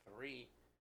like 3.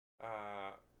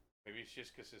 Maybe it's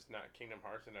just because it's not Kingdom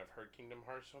Hearts, and I've heard Kingdom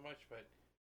Hearts so much, but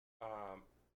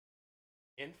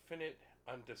Infinite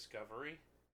Undiscovery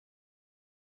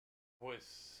was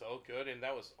so good, and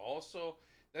that was also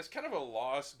that's kind of a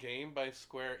lost game by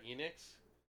Square Enix.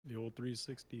 The old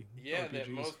 360. Yeah, RPGs. that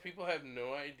most people have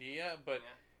no idea, but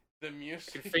the I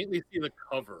music. can faintly see the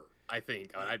cover, I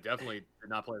think. I definitely did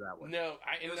not play that one. No,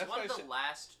 It and was that's one why of I the said,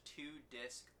 last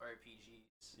 2-disc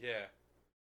RPGs. yeah,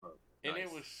 Oh, and nice.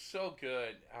 it was so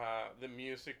good. The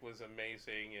music was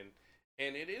amazing,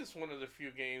 and it is one of the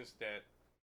few games that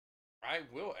I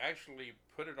will actually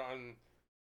put it on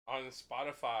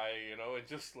Spotify, and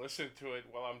just listen to it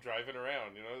while I'm driving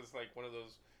around. It's like one of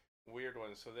those weird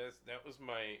ones. So that was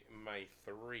my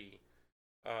 3.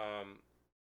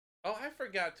 Oh, I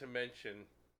forgot to mention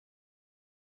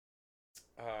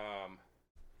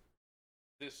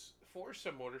this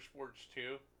Forza Motorsports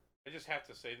 2. I just have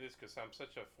to say this because I'm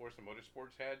such a Forza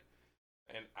Motorsports head,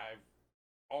 and I've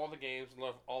all the games,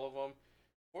 love all of them.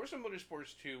 Forza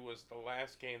Motorsports 2 was the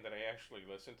last game that I actually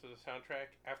listened to the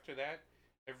soundtrack. After that,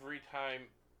 every time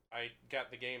I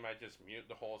got the game, I just mute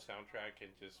the whole soundtrack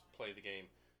and just play the game.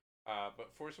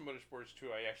 But Forza Motorsports 2,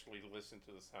 I actually listened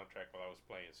to the soundtrack while I was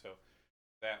playing, so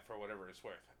that for whatever it's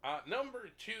worth. Number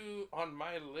 2 on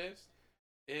my list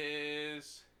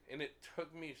is, and it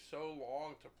took me so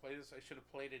long to play this, I should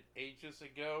have played it ages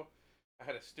ago. I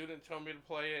had a student tell me to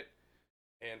play it,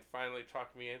 and finally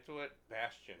talked me into it.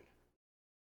 Bastion.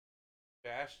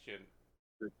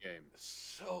 Good game.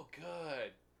 So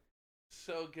good.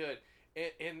 So good.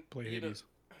 And Play you know, Hades.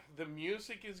 the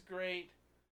music is great.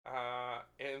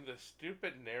 And the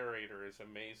stupid narrator is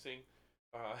amazing.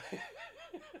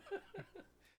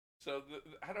 So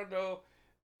I don't know.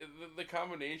 The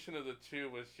combination of the two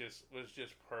was just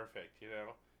perfect.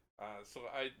 So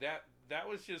that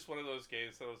was just one of those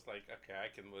games that was like, okay, I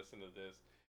can listen to this.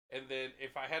 And then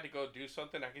if I had to go do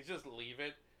something, I could just leave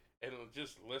it and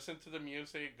just listen to the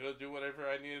music, go do whatever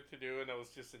I needed to do, and I was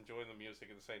just enjoying the music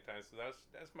at the same time. So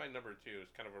that's my number 2.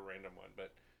 It's kind of a random one,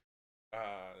 but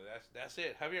that's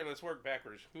it. Javier, let's work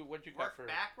backwards. What you got Work for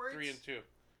backwards? 3 and 2?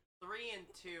 3 and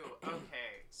 2.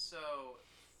 Okay, so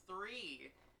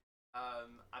 3.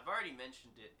 I've already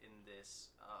mentioned it in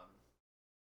this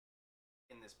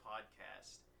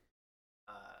podcast.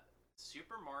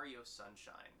 Super Mario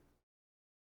Sunshine.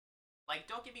 Like,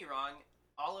 don't get me wrong,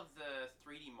 all of the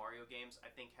 3D Mario games I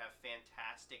think have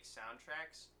fantastic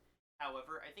soundtracks.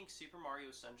 However, I think Super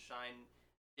Mario Sunshine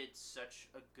did such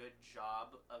a good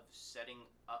job of setting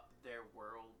up their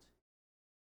world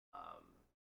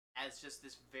as just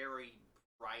this very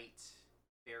bright,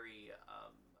 very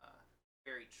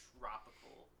very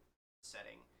tropical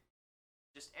setting.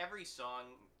 Just every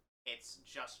song, it's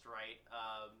just right.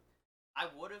 I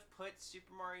would have put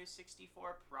Super Mario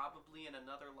 64 probably in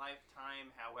another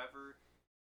lifetime. However,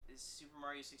 Super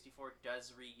Mario 64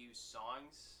 does reuse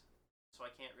songs, so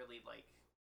I can't really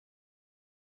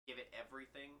give it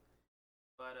everything.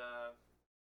 But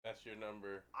That's your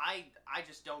number. I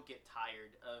just don't get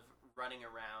tired of running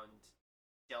around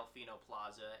Delfino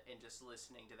Plaza and just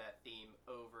listening to that theme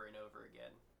over and over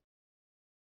again.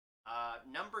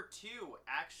 Number 2,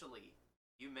 actually,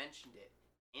 you mentioned it,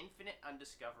 Infinite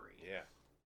Undiscovery. Yeah.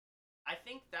 I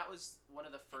think that was one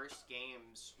of the first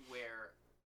games where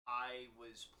I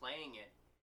was playing it,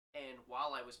 and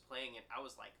while I was playing it, I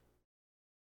was like,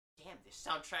 damn, this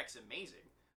soundtrack's amazing.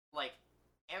 Like,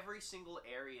 every single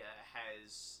area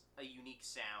has a unique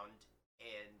sound,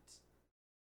 and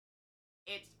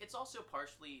it's also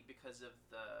partially because of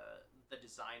the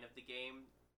design of the game.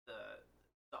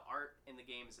 The art in the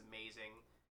game is amazing,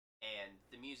 and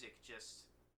the music just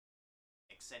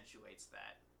accentuates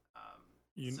that.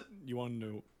 You So- you want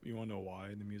to know why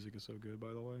the music is so good?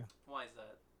 By the way, Why is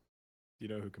that? do you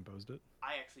know who composed it?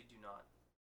 I actually do not.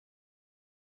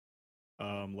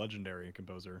 Legendary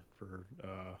composer for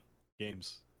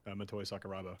games, Motoi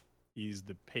Sakuraba. He's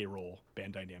the payroll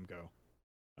Bandai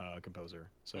Namco composer.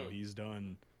 So Hmm. he's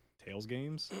done Tales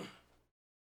games,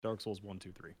 Dark Souls 1,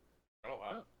 2, 3. Oh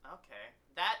wow. Okay,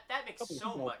 that makes Couple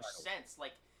so small much titles. sense.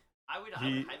 Like, I would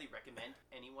He- highly recommend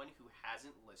anyone who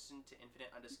hasn't listened to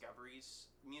Infinite Undiscovery's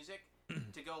music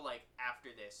to go like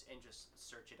after this and just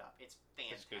search it up. It's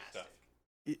It's good fantastic.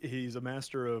 stuff. He's a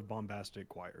master of bombastic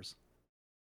choirs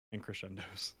and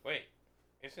crescendos. Wait,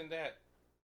 isn't that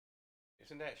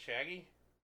Shaggy?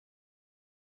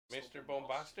 Mr.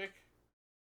 Bombastic?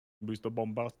 Mr.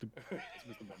 Bombastic.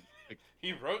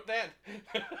 He wrote that?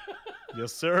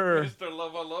 Yes, sir. Mr.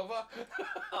 Lova Lova?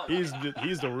 Oh, He's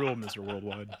the real Mr.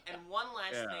 Worldwide. And one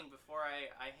last Yeah. thing before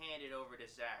I hand it over to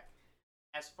Zach.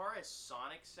 As far as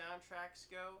Sonic soundtracks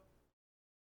go,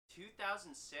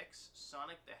 2006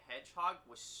 Sonic the Hedgehog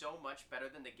was so much better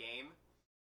than the game.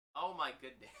 Oh my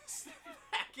goodness.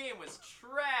 That game was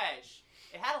trash.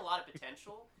 It had a lot of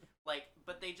potential,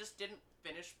 but they just didn't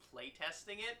finish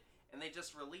playtesting it and they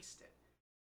just released it.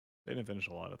 They didn't finish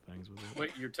a lot of things with it.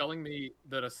 Wait, you're telling me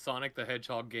that a Sonic the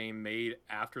Hedgehog game made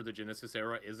after the Genesis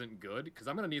era isn't good? Because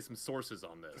I'm gonna need some sources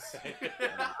on this.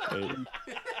 Hey,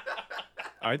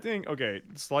 I think, okay,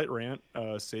 slight rant.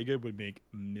 Sega would make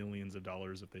millions of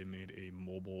dollars if they made a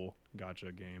mobile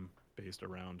gacha game based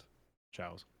around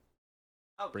Chow's.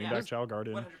 Oh, Bring yeah, back Chow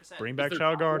Garden. 100%. Bring Is back there Chow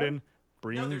not Garden. No,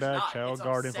 Bring there's back not. Chow It's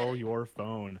Garden for upsetting. your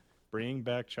phone. Bring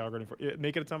back Chow Garden for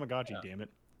make it a Tamagotchi, Yeah. damn it.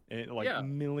 And like Yeah.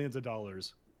 millions of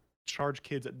dollars. Charge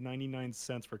kids at 99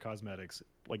 cents for cosmetics,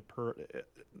 like per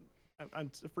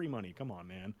free money. Come on,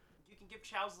 man. You can give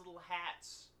Chow's little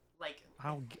hats. Like,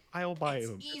 I'll buy It's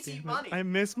them. easy Damn it. money. I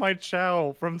miss my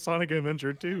Chow from Sonic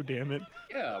Adventure 2, damn it.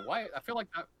 Yeah, why? I feel like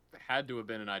that had to have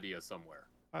been an idea somewhere.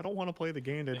 I don't want to play the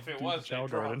game to If it do was, the they Chow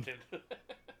Garden. dropped it.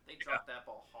 they dropped that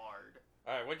ball hard.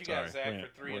 Alright, what you got, Sorry, Zach, rant,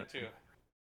 for 3 and 2?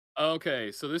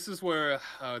 Okay, so this is where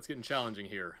it's getting challenging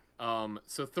here.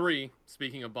 So 3,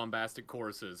 speaking of bombastic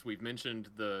choruses, we've mentioned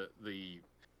the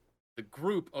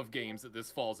group of games that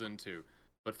this falls into,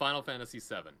 but Final Fantasy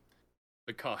VII,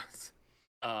 because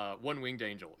One Winged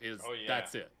Angel is Oh, yeah.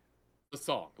 that's it. The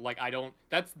song, like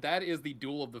that is the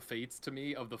Duel of the Fates to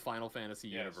me of the Final Fantasy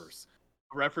Yes. universe.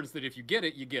 A reference that if you get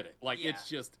it, you get it. Like Yeah. it's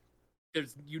just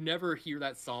you never hear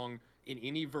that song in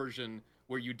any version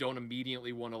where you don't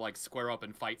immediately want to like square up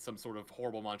and fight some sort of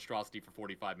horrible monstrosity for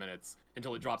 45 minutes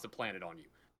until it drops a planet on you.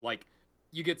 Like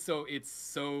it's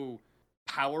so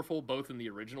powerful both in the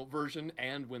original version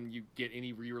and when you get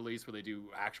any re-release where they do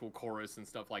actual chorus and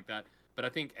stuff like that. But I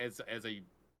think as a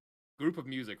group of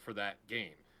music for that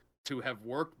game to have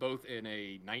worked both in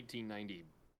a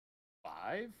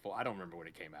 1995, well, I don't remember when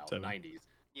it came out, Seven. 90s.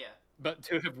 Yeah. But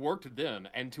to have worked then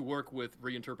and to work with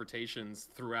reinterpretations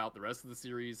throughout the rest of the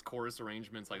series, chorus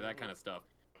arrangements, like that kind of stuff,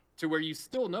 to where you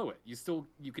still know it.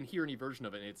 You can hear any version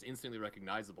of it and it's instantly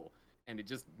recognizable. And it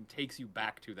just takes you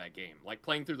back to that game. Like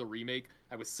playing through the remake,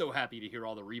 I was so happy to hear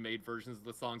all the remade versions of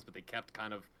the songs, but they kept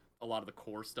kind of a lot of the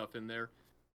core stuff in there.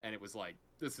 And it was like,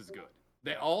 this is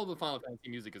good. All of the Final Fantasy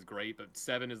music is great, but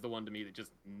 7 is the one to me that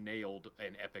just nailed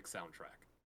an epic soundtrack.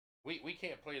 We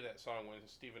can't play that song when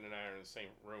Steven and I are in the same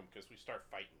room because we start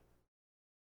fighting.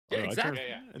 Yeah, I turn- exactly.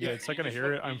 Yeah. The second I You just hear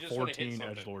wanna- it, I'm you just wanna hit 14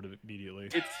 something. edgelord immediately.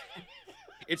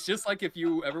 It's just like if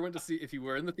you ever went to see, if you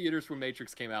were in the theaters when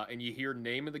Matrix came out and you hear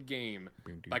Name of the Game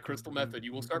by Crystal Method,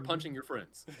 you will start punching your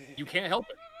friends. You can't help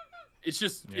it. It's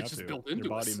just You it's have just to. built into Your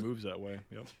body us. moves that way.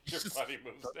 Yep. Your It's just- body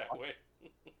moves that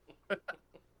way.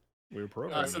 We were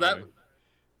programmed. so that that way.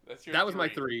 That's your that was my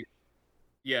 3.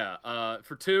 Yeah.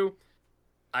 For 2,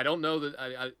 I don't know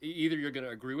that either you're gonna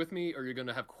agree with me or you're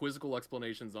gonna have quizzical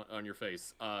explanations on your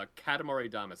face. Katamari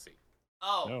Damacy.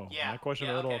 Oh, No, yeah. not question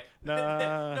yeah, at all. okay. Nah,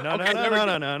 nah, nah, Okay, nah, there we nah,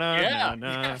 go. nah, nah, Yeah.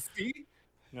 nah, Yeah. nah. See?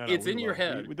 No, It's we in your love-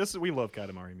 head. We love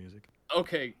Katamari music.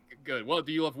 Okay. Good. Well,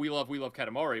 we love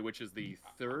Katamari, which is the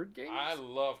 3rd game. I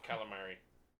love calamari.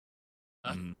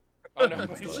 Mm. Oh no, I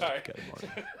love sorry.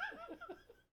 Katamari.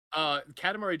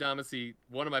 Katamari Damacy,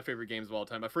 one of my favorite games of all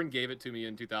time. My friend gave it to me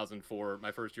in 2004,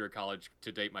 my first year of college,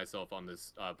 to date myself on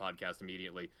this podcast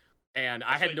immediately. And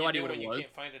I That's had no you idea do what when it you was.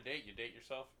 can't find a date, you date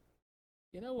yourself.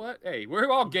 You know what? Hey, we're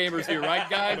all gamers here, right,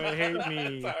 guys? They hate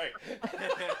me. Sorry.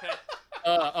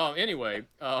 Anyway,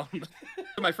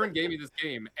 my friend gave me this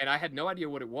game, and I had no idea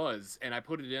what it was, and I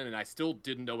put it in, and I still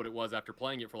didn't know what it was after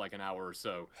playing it for like an hour or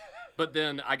so. But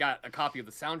then I got a copy of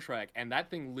the soundtrack, and that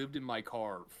thing lived in my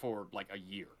car for like a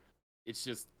year. It's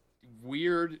just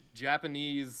weird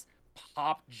Japanese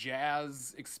pop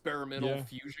jazz experimental Yeah,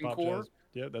 fusion pop core. jazz.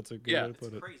 Yeah, that's a good Yeah. way to It's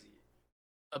put it. crazy.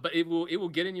 But it will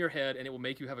get in your head and it will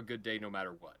make you have a good day no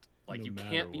matter what. Like No you matter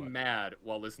can't be what. mad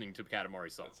while listening to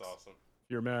Katamari songs. That's awesome.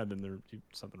 If you're mad, then there's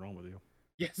something wrong with you.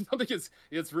 Yeah, something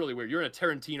it's really weird. You're in a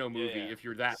Tarantino movie Yeah. if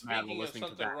you're that mad while Speaking of listening to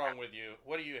something that. wrong with you,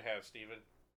 what do you have, Steven?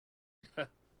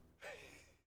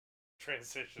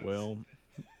 Transitions. Well,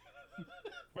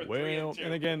 For 3 well, and 2.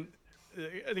 and again,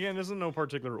 this is in no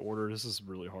particular order. This is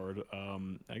really hard.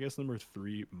 I guess number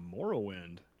 3,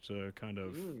 Morrowind, to kind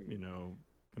of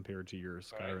compare to your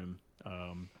Skyrim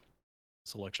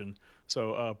selection.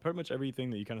 So pretty much everything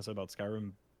that you kind of said about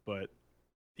Skyrim, but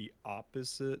the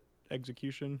opposite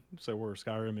execution. So where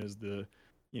Skyrim is the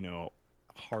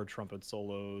hard trumpet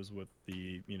solos with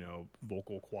the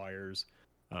vocal choirs,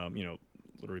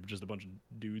 literally just a bunch of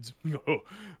dudes.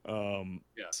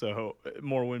 So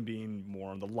Morrowind being more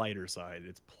on the lighter side,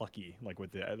 it's plucky, like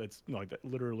with that's like that.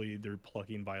 Literally, they're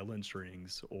plucking violin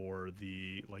strings, or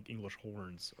the like English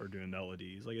horns are doing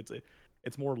melodies. Like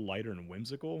it's more lighter and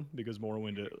whimsical because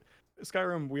Morrowind,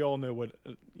 Skyrim, we all know what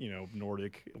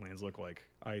Nordic lands look like: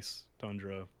 ice,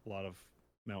 tundra, a lot of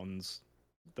mountains.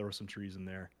 There were some trees in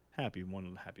there.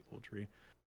 One happy little tree.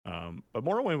 But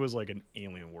Morrowind was like an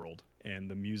alien world, and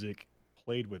the music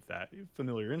played with that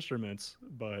familiar instruments,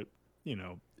 but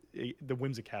the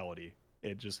whimsicality,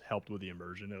 it just helped with the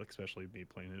immersion, especially me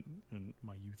playing it in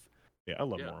my youth. Yeah, I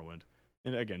love Morrowind.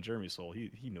 And again, Jeremy Soule,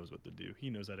 he knows what to do. He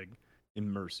knows how to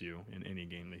immerse you in any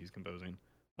game that he's composing.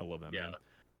 I love that man.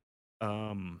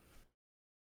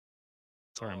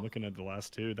 Sorry, I'm looking at the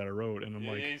last 2 that I wrote, and I'm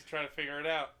like, he's trying to figure it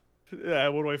out. Yeah,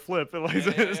 what do I flip?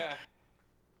 Yeah.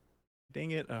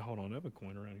 Dang it! Hold on, I have a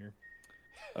coin around here.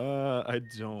 I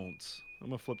don't. I'm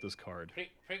gonna flip this card.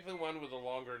 Pick the one with the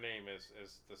longer name as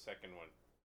the second one.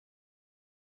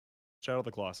 Shadow of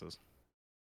the Colossus.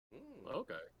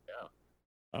 Okay,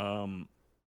 yeah.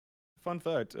 Fun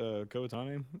fact: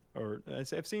 Kohatani, or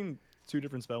I've seen 2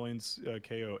 different spellings: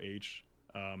 K-O-H,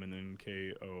 and then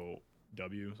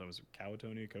K-O-W. So it was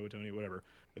Kawatoni, whatever.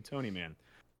 But Tony Man.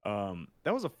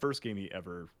 That was the first game he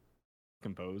ever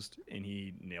composed, and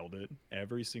he nailed it.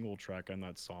 Every single track on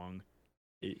that song,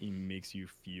 it makes you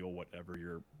feel whatever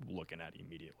you're looking at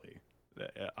immediately.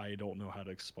 I don't know how to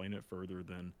explain it further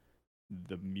than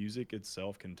the music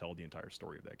itself can tell the entire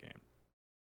story of that game.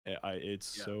 It's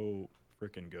so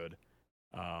freaking good.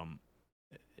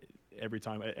 Every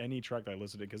time, any track that I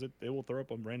listen to, because it will throw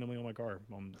up randomly on my car,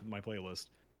 on my playlist,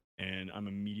 and I'm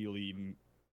immediately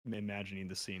imagining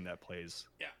the scene that plays.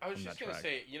 Yeah, I was just going to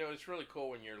say, it's really cool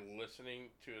when you're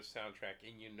listening to a soundtrack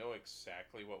and you know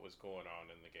exactly what was going on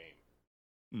in the game.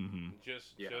 Mm-hmm.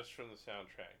 Just from the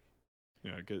soundtrack.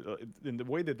 Yeah, because and the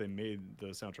way that they made the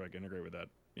soundtrack integrate with that,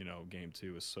 game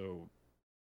too is so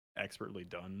expertly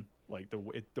done. Like the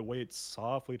way it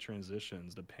softly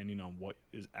transitions depending on what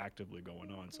is actively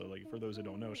going on. So like for those who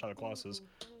don't know, Shadow of the Colossus,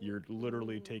 you're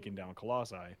literally taking down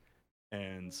Colossi.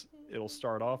 And it'll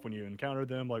start off when you encounter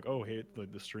them like, oh, hey,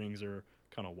 the strings are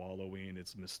kind of wallowing.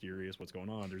 It's mysterious what's going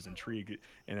on. There's intrigue.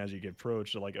 And as you get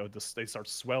approached, like, oh, they start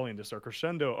swelling. They start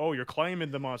crescendo. Oh, you're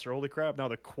climbing the monster. Holy crap. Now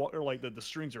the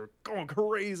strings are going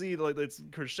crazy. Like, it's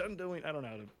crescendoing. I don't know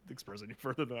how to express any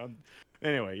further than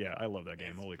Anyway, yeah, I love that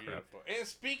game. Holy crap. And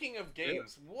speaking of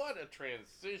games, what a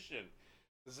transition.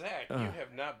 Zach, you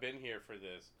have not been here for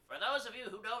this. For those of you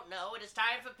who don't know, it is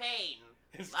time for pain.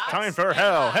 It's time for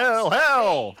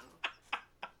hell.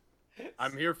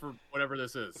 I'm here for whatever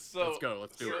this is. So, let's go.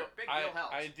 Let's do it. Big deal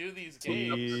helps. I do these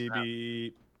games.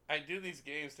 Beep. I do these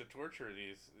games to torture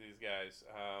these guys.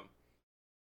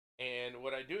 And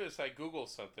what I do is I Google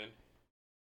something,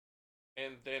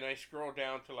 and then I scroll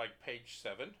down to like page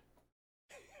 7,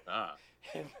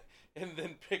 and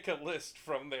then pick a list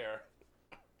from there.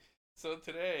 So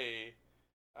today,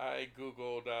 I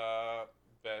Googled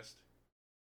best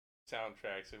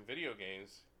soundtracks in video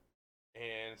games,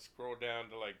 and scrolled down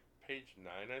to like page 9,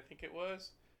 I think it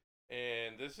was.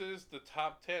 And this is the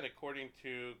top 10 according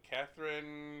to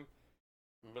Catherine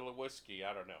Milowiski.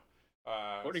 I don't know.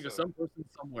 According to some person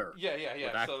somewhere.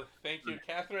 Yeah. So thank you,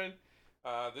 Catherine.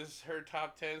 This is her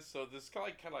top 10. So this is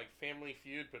kind of like Family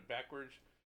Feud, but backwards.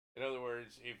 In other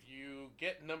words, if you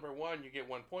get number 1, you get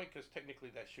 1 point, because technically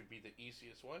that should be the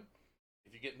easiest one.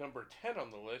 If you get number 10 on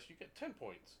the list, you get 10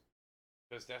 points,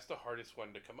 because that's the hardest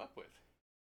one to come up with.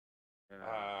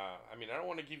 I mean, I don't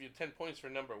want to give you 10 points for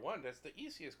number 1. That's the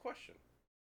easiest question.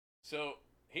 So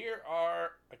here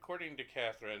are, according to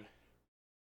Catherine,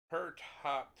 her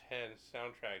top 10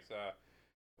 soundtracks,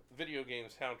 video game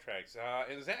soundtracks.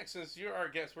 And Zach, since you're our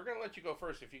guest, we're gonna let you go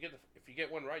first. If you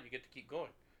get one right, you get to keep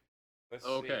going. Let's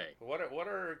see. What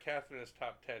are Catherine's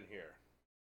top 10 here?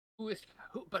 Who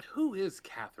is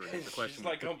Catherine? Is the question. She's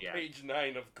like on Yeah. page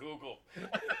 9 of Google.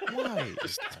 Why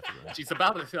is Catherine? She's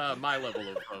about my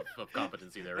level of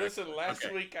competency there. Right? Listen, last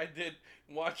Okay. week I did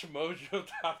Watch Mojo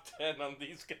top 10 on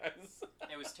these guys.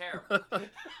 It was terrible.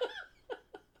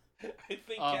 I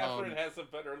think Catherine has a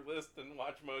better list than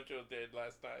Watch Mojo did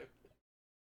last time.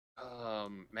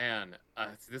 Man,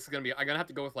 this is gonna be. I'm gonna have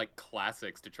to go with like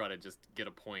classics to try to just get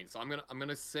a point. So I'm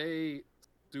gonna say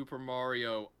Super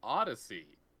Mario Odyssey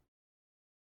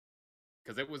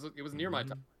because it was near my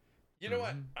top. You know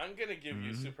what? I'm gonna give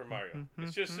you Super Mario.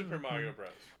 It's just Super Mario Bros.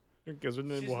 Because then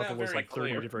She's we'll have not to list very like 30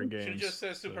 clear. different games. She just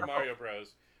says Super so- Mario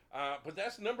Bros. But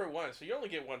that's number 1, so you only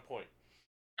get 1 point.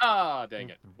 Ah, dang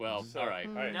it. Well, So, all right.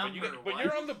 All right, Number but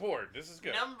you're on the board. This is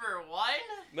good. Number 1?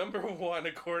 Number 1,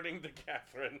 according to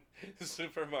Catherine, is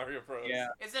Super Mario Bros. Yeah.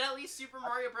 Is it at least Super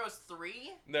Mario Bros.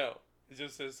 3? No, it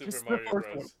just says Super Just the Mario first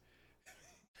Bros.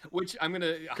 one. Which I'm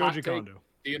gonna hot Koji take, Kondo.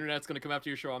 the internet's gonna come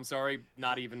after your show. I'm sorry,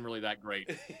 not even really that great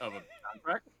of a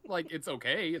soundtrack. Like it's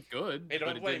okay, it's good. Hey, don't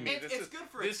but it blame me. didn't- It's good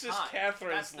for This its is time.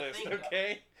 Catherine's That's the list, thing, though.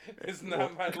 okay? It's not Well,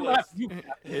 my Clap, list.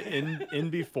 you- In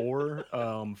before,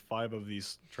 5 of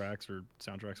these tracks or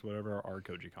soundtracks, whatever, are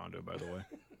Koji Kondo, by the way.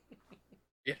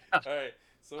 Yeah. All right.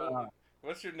 So,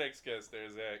 what's your next guess there,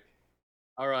 Zach?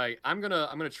 All right, I'm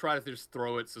gonna try to just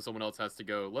throw it so someone else has to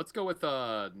go. Let's go with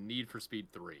Need for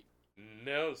Speed 3.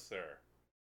 No, sir.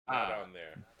 Not Ah. on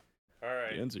there. All The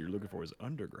right. answer you're looking for is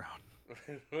Underground.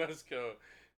 Let's go.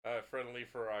 Friendly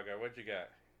Faraga. What you got?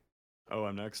 Oh,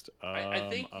 I'm next. I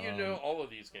think you know all of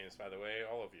these games, by the way.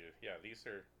 All of you. Yeah, these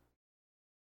are.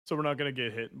 So we're not gonna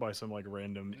get hit by some like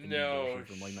random indie No. version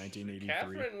from like 1983.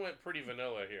 Catherine went pretty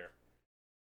vanilla here.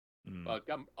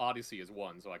 Odyssey is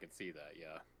one, so I can see that.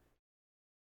 Yeah.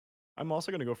 I'm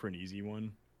also gonna go for an easy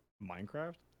one,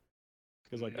 Minecraft,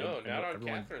 because like No, I not know on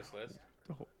everyone- Catherine's list.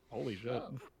 Holy shit!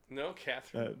 Oh. No,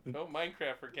 Catherine. No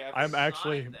Minecraft for Catherine. I'm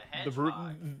actually Sonic the the room.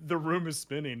 Hedgehog. The room is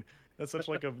spinning. That's such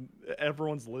like a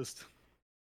everyone's list.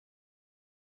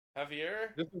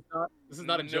 Javier? This is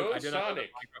not a joke. No I did not know that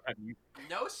Sonic. Minecraft had music.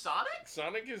 No Sonic?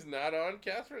 Sonic is not on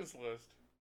Catherine's list.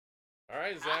 All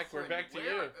right, Zach, we're Catherine, back to where,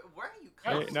 you. Where are you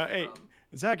Hey, coming now, hey, from?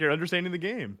 Zach, you're understanding the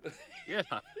game. Yeah.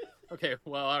 Okay.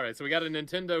 Well, all right. So we got a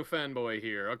Nintendo fanboy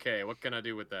here. Okay, what can I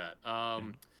do with that?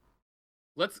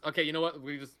 Let's. Okay, you know what?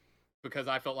 We just because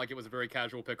I felt like it was a very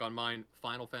casual pick on mine.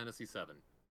 Final Fantasy VII.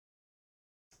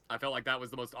 I felt like that was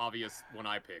the most obvious one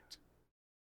I picked.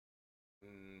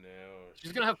 No.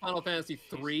 She's gonna have Final Fantasy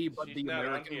III, but she's the not on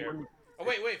American here. one. Oh,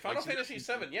 wait. Final Like, Fantasy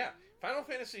VII, yeah. Final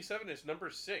Fantasy VII is number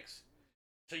 6.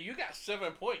 So you got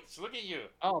 7 points. Look at you.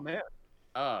 Oh man.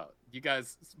 You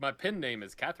guys, my pen name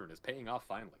is Catherine. Is paying off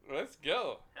finally. Let's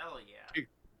go. Hell yeah.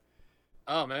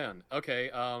 Oh man. Okay.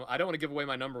 I don't want to give away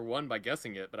my number one by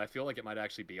guessing it, but I feel like it might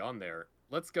actually be on there.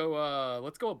 Let's go.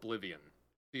 Let's go Oblivion.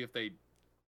 See if they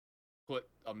put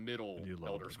a middle I do love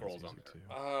Elder Oblivion's Scrolls on music, there. too.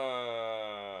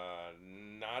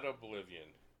 Not Oblivion.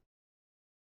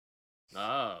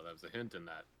 Ah, that was a hint in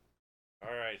that.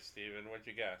 All right, Steven, what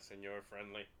you got? Senor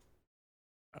Friendly.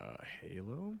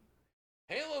 Halo.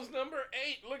 Halo's number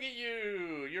 8. Look at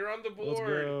you. You're on the Let's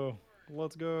board. go.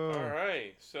 Let's go. All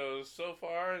right. So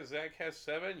far, Zach has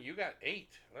 7. You got 8.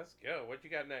 Let's go. What you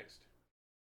got next?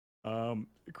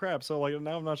 Crap. So like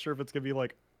now I'm not sure if it's gonna be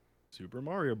like Super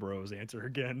Mario Bros. Answer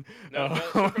again. No,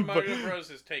 Super but- Mario Bros.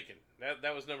 is taken.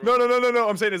 That was number No, 1. no.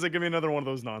 I'm saying is it give me another one of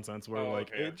those nonsense where Oh,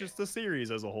 like okay, okay. just the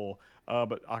series as a whole.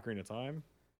 But Ocarina of Time.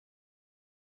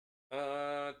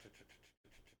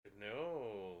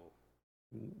 No.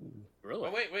 Really?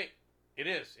 Oh, wait. It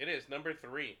is. Number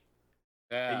 3.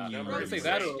 Yeah. Hey, I'm you gonna say wrote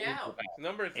that. this or- down.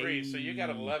 Number 3. So you got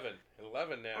Hey. 11.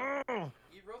 11 now. Oh,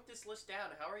 You wrote this list down.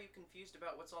 How are you confused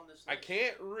about what's on this list? I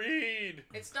can't read.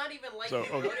 It's not even like So, you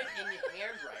okay. wrote it in your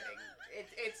handwriting.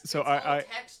 It's So it's I- all I-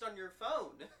 text on your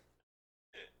phone.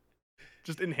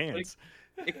 just enhance.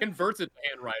 It converts it to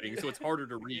handwriting, so it's harder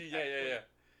to read. Yeah.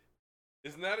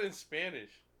 It's not in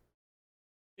Spanish.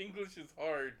 English is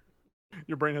hard.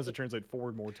 Your brain has to translate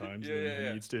forward more times Yeah, than yeah, it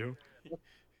yeah. needs to.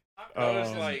 I was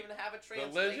doesn't like, even have a The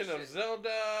translation. Legend of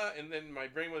Zelda, and then my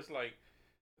brain was like,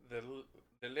 the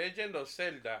Legend of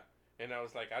Zelda, and I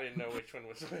was like, I didn't know which one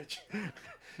was which.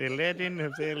 The Legend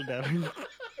of Zelda.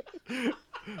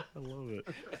 I love it.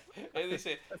 And they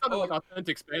say, That sounded like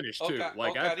authentic Spanish too.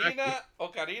 Like I-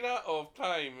 Ocarina of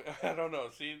Time. I don't know.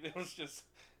 See, it was just.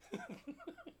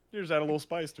 You just add a little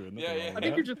spice to it. nothing Yeah, wrong yeah. with I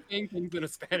think that. you're just saying things in a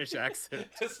Spanish accent.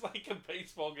 Just like a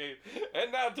baseball game.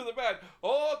 And now to the bat.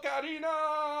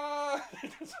 Ocarina!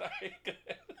 Sorry.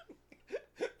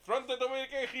 From the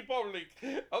Dominican Republic.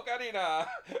 Ocarina.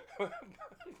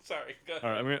 Sorry. Go ahead.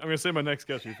 All right, I'm gonna say my next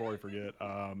guess before I forget.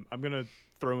 I'm gonna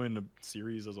throw in the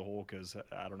series as a whole because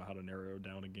I don't know how to narrow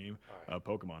down a game. All right.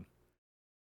 Pokemon.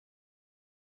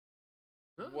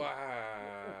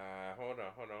 Wow. Hold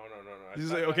on. You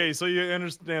say, okay, so you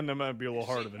understand that might be a little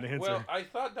hard of an answer. Well, I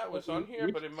thought that was on here,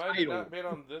 but it might have not been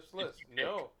on this list.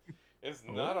 No, it's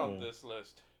not on this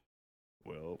list.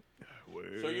 Well.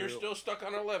 So you're still stuck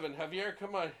on 11. Javier,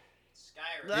 come on.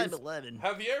 Skyrim. 11.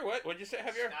 Javier, what'd you say,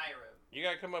 Javier? Skyrim. You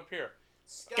gotta come up here.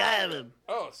 Skyrim.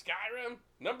 Oh, Skyrim.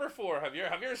 Number 4, Javier.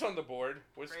 Javier's on the board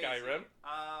with Crazy. Skyrim.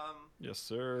 Yes,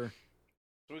 sir.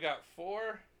 So we got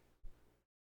 4,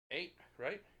 8,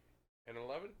 right? And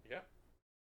 11? Yeah.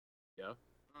 Yeah.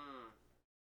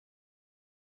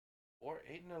 4,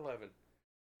 8, and 11.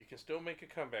 You can still make a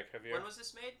comeback, Javier. When was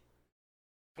this made?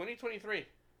 2023.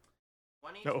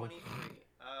 2023.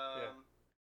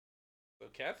 So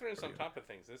Catherine's on top of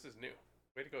things. This is new.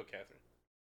 Way to go, Catherine.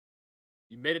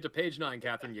 You made it to page 9,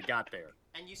 Catherine. You got there.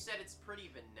 And you said it's pretty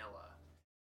vanilla.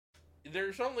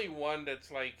 There's only one that's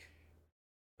like,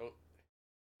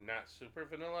 not super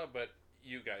vanilla, but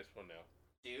you guys will know.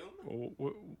 Doom?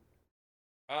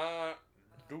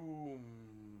 Doom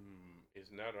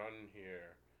is not on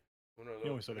here. Uno, You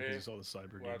only dos, said it because tres, you saw the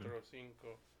cyber cuatro, demon.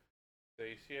 cinco,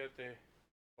 seis, siete,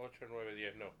 ocho, nueve,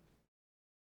 diez. No.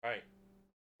 Alright.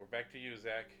 We're back to you,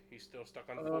 Zach. He's still stuck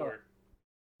on 4.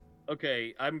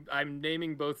 Okay, I'm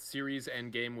naming both series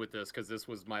and game with this because this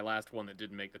was my last one that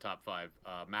didn't make the top 5.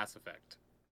 Mass Effect.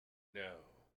 No.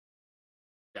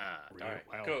 Yeah. Alright,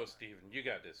 Wow. go, Steven. You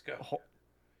got this. Go.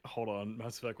 Hold on,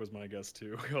 Mass Effect was my guess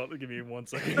too. Give me 1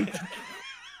 second.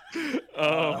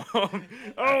 Oh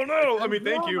no! I mean,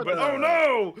 thank you, but oh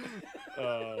no!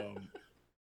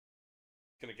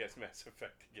 Gonna guess Mass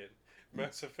Effect again.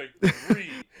 Mass Effect 3.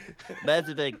 Mass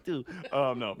Effect 2.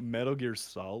 No, Metal Gear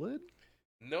Solid.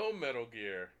 No Metal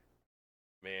Gear.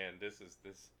 Man, this.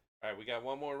 All right, we got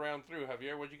one more round through.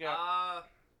 Javier, what you got?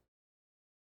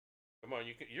 Come on,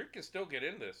 you can still get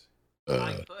in this.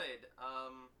 I could.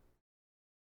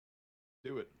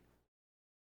 Do it.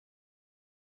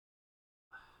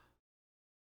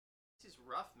 This is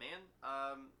rough, man.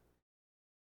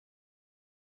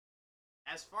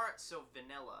 As far as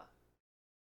vanilla.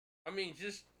 I mean,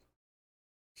 just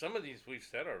some of these we've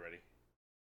said already.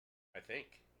 I think,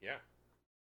 yeah.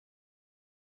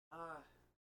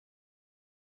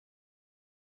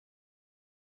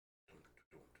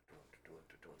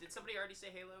 Did somebody already say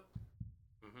Halo?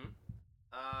 Mm-hmm.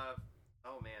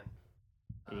 Oh man.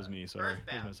 It was me. Sorry, that was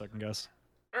my Earthbound. second guess.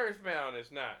 Earthbound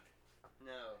is not.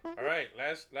 No. All right,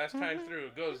 last time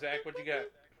through. Go, Zach. What you got?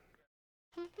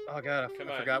 Oh god, Come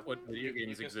I on. forgot what video You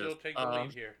games can exist. still take the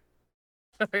lead here.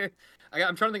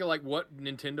 I'm trying to think of like what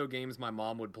Nintendo games my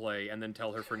mom would play and then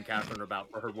tell her friend Catherine about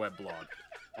for her web blog,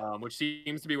 which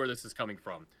seems to be where this is coming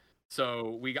from.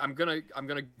 So I'm gonna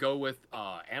go with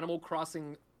Animal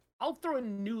Crossing. I'll throw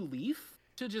in New Leaf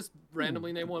to just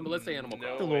randomly name one, but let's say Animal No.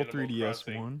 Crossing. The little Animal 3DS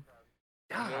Crossing. one.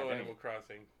 God, No dang Animal it.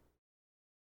 Crossing.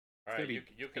 All It's right, gonna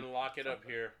you can lock it up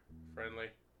here, friendly.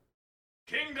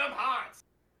 Kingdom Hearts.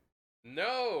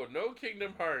 No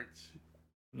Kingdom Hearts.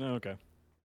 No, okay.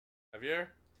 Javier?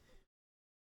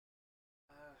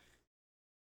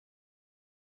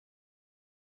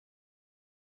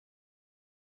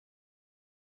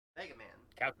 Mega Man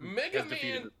Captain Mega has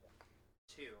defeated Man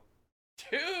 2.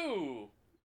 2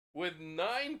 with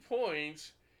 9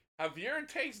 points. Javier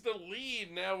takes the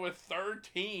lead now with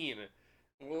 13.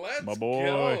 Let's My boy.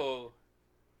 go.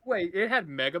 Wait, it had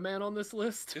Mega Man on this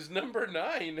list? Is number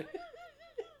 9.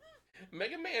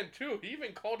 Mega Man 2. He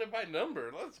even called it by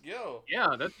number. Let's go.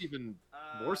 Yeah, that's even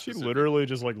more She specific. literally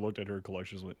just like looked at her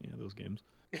collections and went, yeah, those games.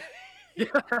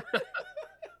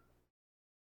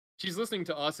 She's listening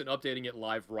to us and updating it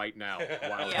live right now. Wow.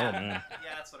 Yeah. Oh, man.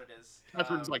 Yeah, that's what it is.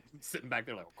 Catherine's like sitting back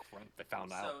there like, oh, crap, they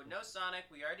found out. So no Sonic.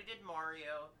 We already did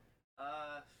Mario.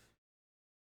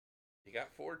 You got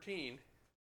 14.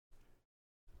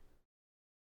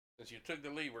 Since you took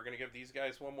the lead, we're going to give these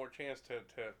guys one more chance to...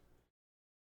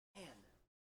 Man,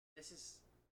 this is.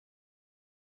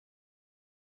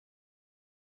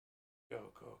 Go.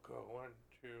 1,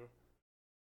 2,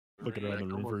 Look at 3. it on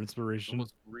the room for inspiration.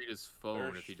 Almost read his phone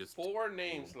There's if he just. 4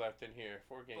 names left in here.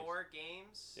 4 games. 4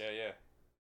 games. Yeah.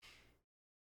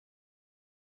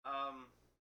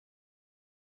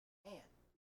 Man.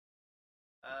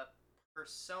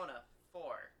 Persona 4.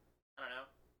 I don't know.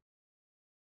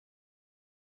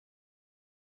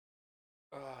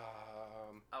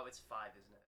 Oh, it's 5,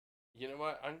 isn't it? You know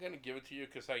what? I'm going to give it to you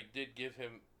because I did give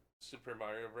him Super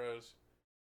Mario Bros.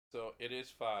 So it is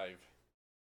 5.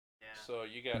 Yeah. So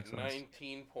you got Makes sense.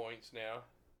 19 points now.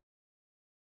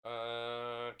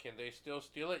 Can they still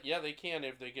steal it? Yeah, they can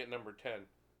if they get number 10.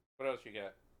 What else you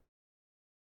got?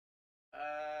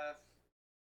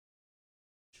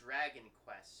 Dragon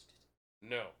Quest.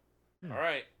 No. Hmm. All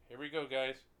right, here we go,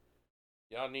 guys.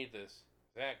 Y'all need this.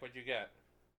 Zach, what you got?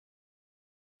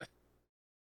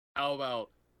 How about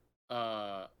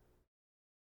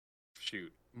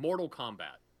shoot, Mortal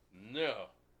Kombat? No.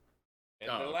 And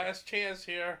Oh, the okay. last chance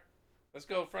here. Let's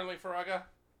go, Friendly Faraga.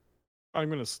 I'm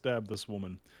gonna stab this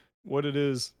woman. What it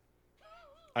is,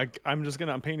 I'm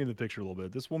painting the picture a little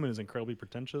bit. This woman is incredibly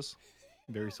pretentious,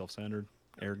 very self-centered,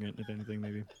 arrogant, if anything,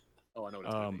 maybe. Oh, I know what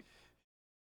it's gonna be.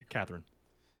 Catherine.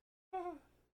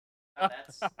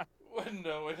 That's Well,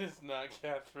 no, it is not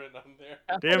Catherine on there.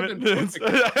 That Damn would've it! been it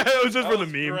perfect. was just That for the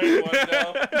was meme. great one,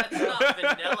 though. that's not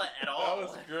vanilla at all. That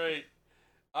was great.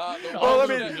 The Oh, Well, I ones those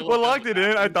mean, are that- the what little locked it in,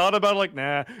 I actors. thought about it, like,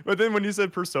 nah. But then when you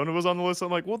said Persona was on the list,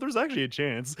 I'm like, well, there's actually a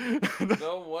chance.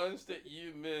 the ones that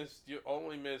you missed, you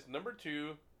only missed number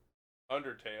 2,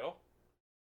 Undertale.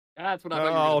 That's what I thought you were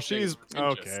Oh, gonna say, she's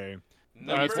pretentious. okay.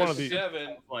 Number it's one of the-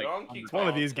 7, Like, Donkey it's Kong One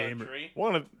of these gamer. Country.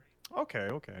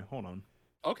 Okay, hold on.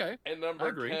 Okay. And I number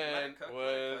agree. 10 Let it cook, let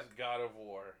it was cook. God of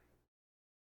War.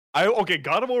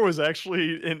 God of War was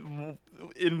actually in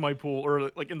my pool,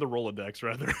 or like in the Rolodex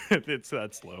rather. It's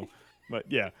that slow, but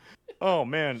yeah. Oh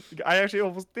man, I actually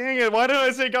almost, dang it! Why did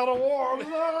I say God of War?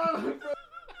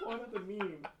 What the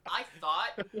meme? I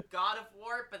thought God of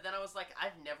War, but then I was like,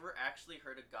 I've never actually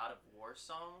heard a God of War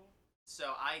song,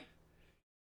 so I.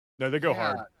 No, they go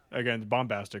Yeah. hard. Again,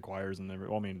 bombastic choirs and every.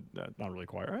 Well, I mean, not really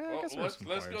choir. I Well, guess there's some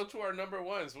let's choirs. go to our number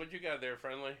 1s. What you got there,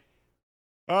 Friendly?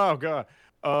 Oh god.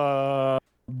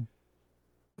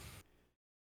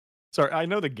 Sorry, I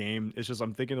know the game. It's just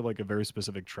I'm thinking of like a very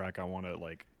specific track I want to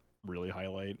like really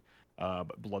highlight.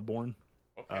 But Bloodborne.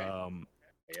 Okay.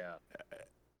 Yeah.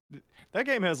 That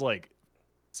game has like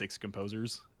 6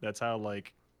 composers. That's how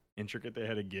like intricate they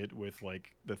had to get with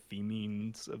like the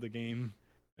themings of the game,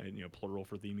 and plural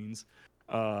for themings.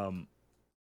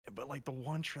 But like the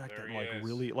one track There that he like is.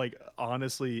 really like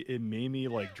honestly it made me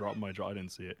like drop my jaw. I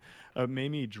didn't see it.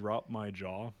 Made me drop my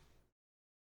jaw.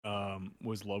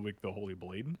 Was Ludwig the Holy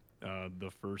Blade,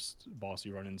 the first boss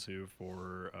you run into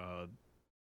for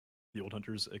the Old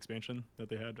Hunters expansion that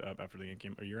they had after the game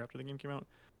came a year after the game came out.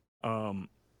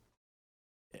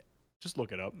 Just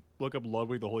look it up. Look up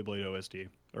Ludwig the Holy Blade OST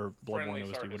or Bloodborne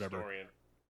Friendly's our OST, whatever. historian.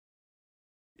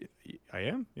 I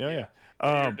am. Yeah.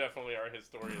 You're definitely our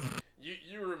historian.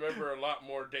 You remember a lot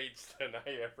more dates than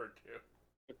I ever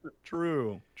do.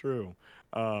 True.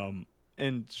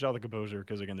 And shout out the composer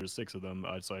because again, there's 6 of them.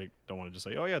 So I don't want to just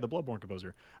say, oh yeah, the Bloodborne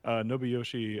composer,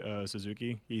 Nobuyoshi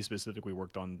Suzuki. He specifically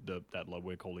worked on that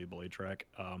Ludwig Holy Blade track.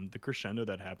 The crescendo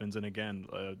that happens, and again,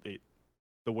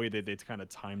 the way that they kind of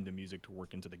time the music to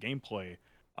work into the gameplay.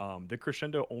 The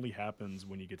crescendo only happens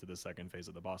when you get to the second phase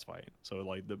of the boss fight. So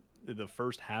like the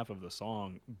first half of the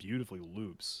song beautifully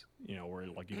loops, where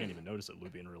like you can't even notice it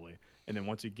looping really. And then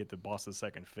once you get the boss of the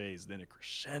second phase, then it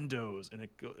crescendos and it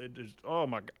just, oh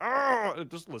my god,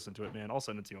 just listen to it, man. I'll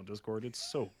send it to you on Discord.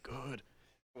 It's so good.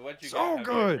 What you So got Javier,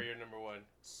 good. for your number 1?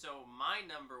 So my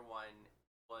number 1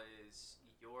 was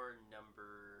your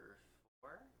number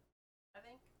 4, I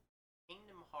think.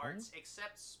 Kingdom Hearts,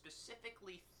 except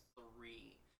specifically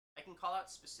 3. I can call out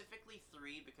specifically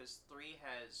 3 because 3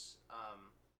 has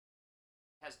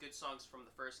good songs from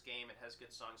the first game, it has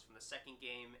good songs from the second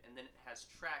game, and then it has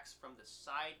tracks from the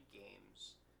side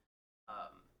games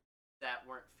that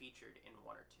weren't featured in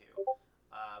 1 or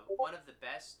 2. One of the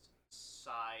best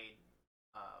side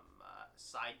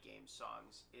game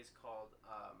songs is called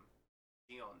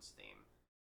Xion's theme,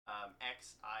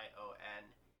 Xion,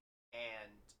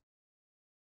 and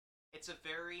it's a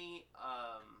very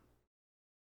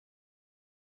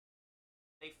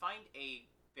they find a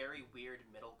very weird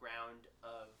middle ground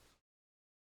of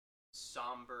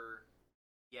somber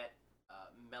yet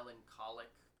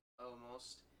melancholic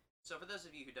almost. So for those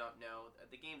of you who don't know,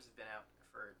 the games have been out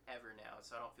forever now,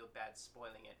 so I don't feel bad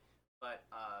spoiling it. But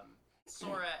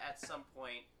Sora, at some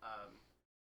point,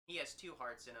 he has 2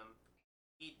 hearts in him.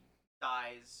 He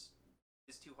dies,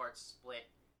 his 2 hearts split.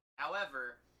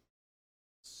 However,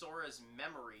 Sora's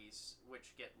memories,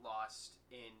 which get lost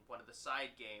in one of the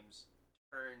side games,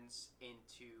 turns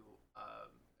into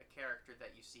a character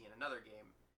that you see in another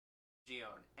game,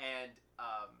 Xion. And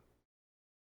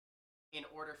in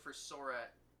order for Sora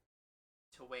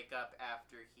to wake up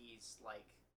after he's like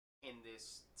in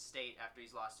this state, after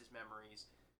he's lost his memories,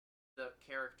 the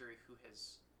character who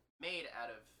has made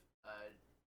out of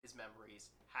his memories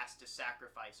has to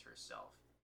sacrifice herself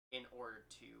in order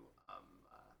to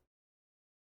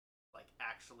like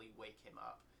actually wake him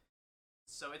up.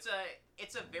 So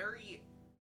it's a very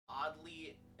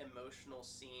oddly emotional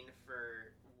scene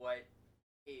for what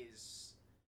is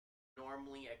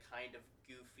normally a kind of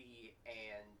goofy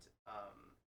and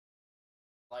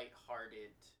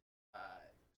lighthearted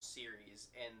series,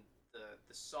 and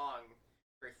the song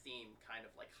or theme kind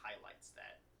of like highlights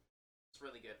that. It's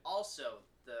really good. Also,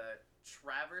 the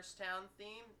Traverse Town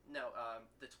theme,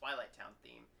 the Twilight Town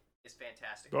theme is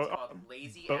fantastic. It's called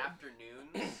Lazy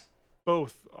Afternoons.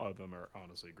 Both of them are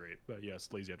honestly great, but yes,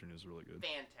 Lazy Afternoon is really good.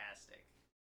 Fantastic.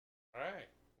 All right,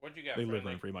 what you got? They live Friendly?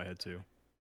 rent free in my head too.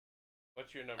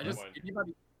 What's your number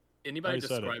one? Anybody I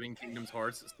said it. describing Kingdom's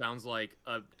Hearts sounds like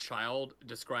a child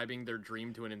describing their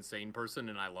dream to an insane person,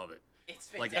 and I love it.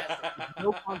 It's Like, fantastic.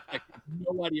 no context,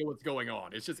 no idea what's going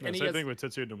on. It's just No, and he same has, thing with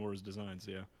Tetsuya Nomura's designs,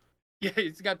 yeah. yeah,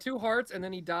 he's got 2 hearts, and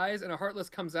then he dies, and a heartless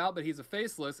comes out, but he's a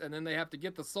faceless, and then they have to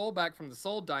get the soul back from the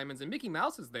soul diamonds, and Mickey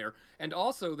Mouse is there, and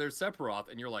also there's Sephiroth,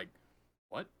 and you're like,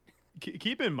 what?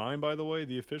 Keep in mind, by the way,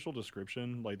 the official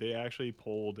description, like they actually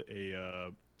pulled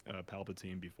a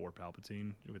Palpatine before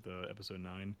Palpatine with episode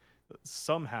 9.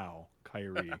 Somehow,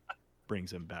 Kyrie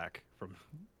brings him back from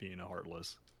being a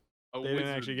heartless. They didn't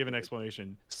actually give an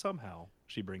explanation. Somehow,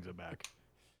 she brings him back.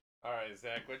 All right,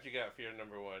 Zach, what you got for your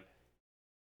number one?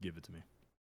 Give it to me.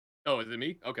 Oh, is it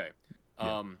me? Okay.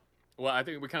 Yeah. Well, I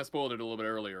think we kind of spoiled it a little bit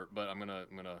earlier, but I'm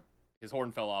gonna. His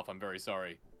horn fell off. I'm very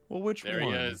sorry. Well, which There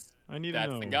one? he is. I need That's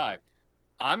to know. the guy.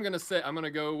 I'm gonna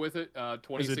go with it.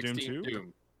 2016 Is it Doom 2?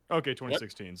 Doom. Okay,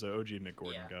 2016. So OG Mick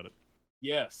Gordon Yeah. got it.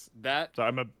 Yes, that.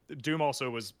 So Doom also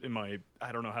was in my.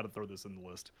 I don't know how to throw this in the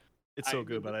list. It's so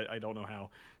good, but I don't know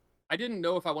how. I didn't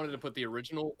know if I wanted to put the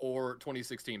original or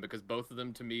 2016 because both of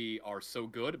them to me are so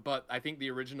good. But I think the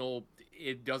original,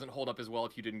 it doesn't hold up as well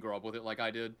if you didn't grow up with it like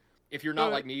I did. If you're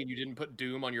not like me and you didn't put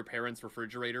Doom on your parents'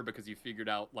 refrigerator because you figured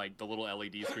out like the little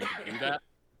LED screen to do that,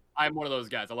 I'm one of those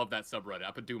guys. I love that subreddit.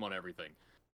 I put Doom on everything.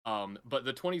 But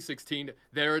the 2016,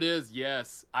 there it is.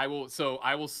 Yes, I will. So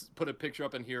I will put a picture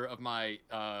up in here of my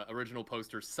original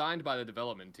poster signed by the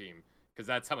development team because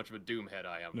that's how much of a Doom head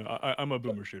I am. No, I'm a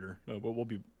boomer shooter. But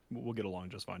we'll get along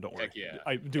just fine. Don't worry. Heck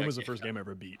yeah. Doom Heck was the yeah. first game I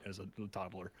ever beat as a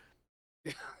toddler.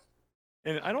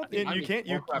 And I don't. think And you mine was can't.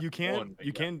 You Warcraft 1, can't. but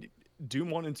You yeah. can.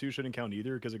 Doom 1 and 2 shouldn't count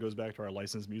either because it goes back to our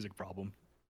licensed music problem.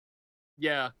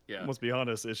 Yeah. Let's be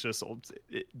honest. It's just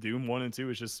Doom 1 and 2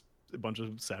 is just a bunch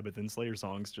of Sabbath and Slayer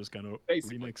songs just kind of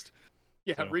Basically. remixed.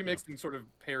 Yeah, So, yeah. remixed and sort of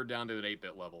pared down to an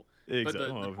 8-bit level. Exactly.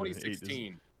 But the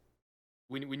 2016,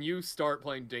 when you start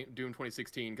playing Doom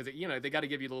 2016, because they got to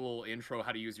give you a little intro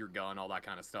how to use your gun, all that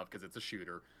kind of stuff, because it's a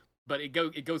shooter. But it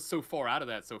goes so far out of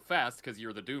that so fast because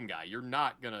you're the Doom guy. You're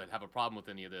not gonna have a problem with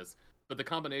any of this. But the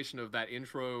combination of that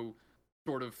intro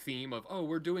sort of theme of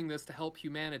we're doing this to help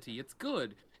humanity, it's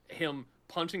good. Him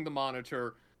punching the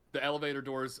monitor, the elevator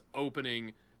doors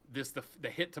opening. The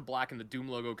hit to black and the Doom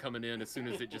logo coming in as soon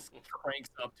as it just cranks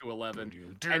up to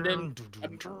 11. And then,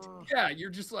 yeah, you're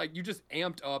just like, you just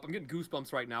amped up. I'm getting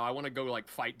goosebumps right now. I want to go like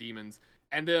fight demons.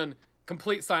 And then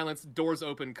complete silence, doors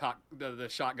open, the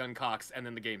shotgun cocks, and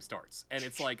then the game starts. And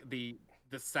it's like the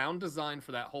sound design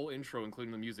for that whole intro,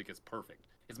 including the music, is perfect.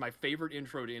 It's my favorite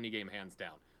intro to any game, hands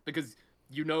down. Because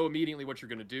you know immediately what you're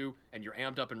going to do, and you're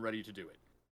amped up and ready to do it.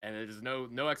 And there's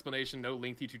no explanation, no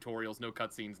lengthy tutorials, no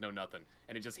cutscenes, no nothing.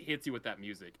 And it just hits you with that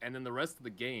music. And then the rest of the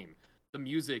game, the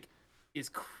music is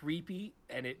creepy,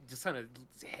 and it just kind of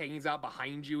hangs out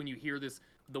behind you, and you hear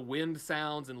the wind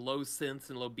sounds and low synths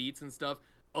and low beats and stuff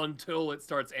until it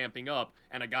starts amping up,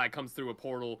 and a guy comes through a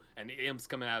portal, and imps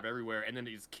coming out of everywhere, and then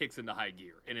it just kicks into high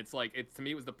gear. And it's like, to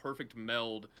me, it was the perfect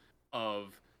meld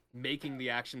of making the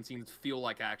action scenes feel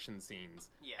like action scenes,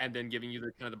 Yeah. and then giving you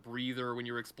the kind of the breather when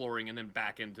you're exploring, and then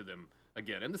back into them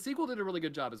again. And the sequel did a really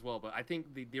good job as well, but I think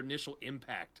the initial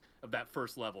impact of that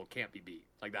first level can't be beat.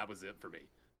 Like, that was it for me.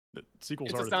 The sequels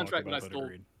It's are a to talk soundtrack, but about, I but still-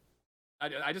 agreed.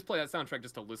 I just play that soundtrack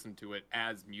just to listen to it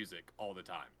as music all the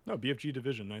time. No, BFG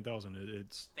Division 9000.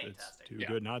 It's Fantastic. too Yeah.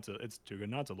 good not to. It's too good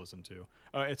not to listen to.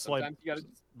 It's like Sometimes you gotta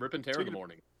just rip and tear in the speaking of-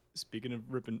 morning. speaking of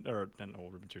ripping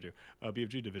ripping tier 2.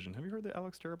 BFG Division. Have you heard the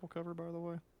Alex Terrible cover, by the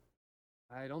way?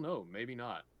 I don't know, maybe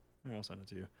not. Yeah, I'll send it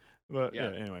to you. But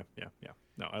Yeah. yeah, anyway, yeah.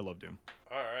 No, I love Doom.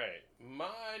 All right, my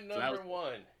that number was-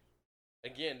 one.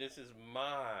 Again, this is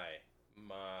my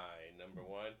number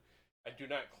one. I do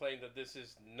not claim that this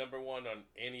is number one on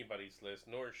anybody's list,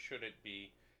 nor should it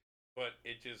be, but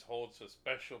it just holds a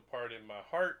special part in my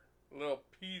heart. A little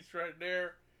piece right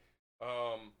there.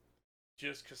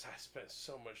 Just because I spent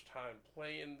so much time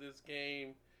playing this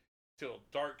game till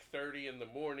dark 30 in the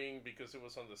morning because it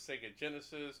was on the Sega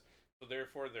Genesis, so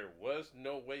therefore there was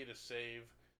no way to save.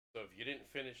 So if you didn't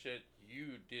finish it,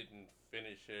 you didn't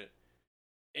finish it.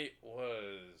 It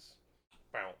was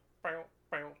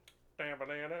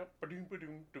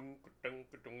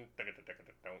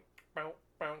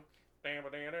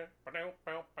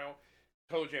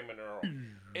Toe Jam and Earl.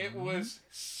 It was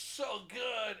so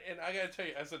good, and I gotta tell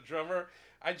you, as a drummer,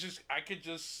 I could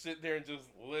just sit there and just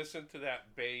listen to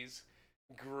that bass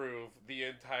groove the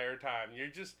entire time.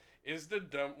 It's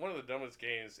one of the dumbest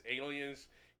games. Aliens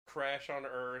crash on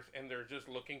Earth, and they're just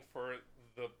looking for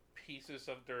the pieces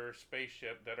of their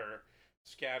spaceship that are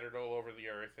scattered all over the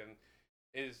Earth, and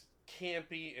is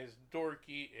campy, is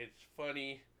dorky, it's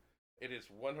funny. It is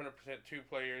 100% 2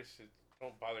 players.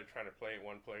 Don't bother trying to play it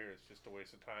 1 player. It's just a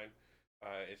waste of time.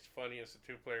 It's funny. It's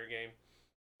a 2-player game.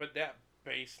 But that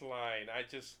bass line,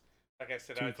 like I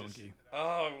said, funky.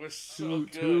 Oh, it was so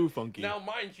good. Too funky. Now,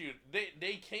 mind you,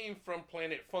 they came from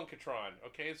Planet Funkatron,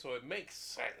 okay? So it makes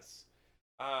sense.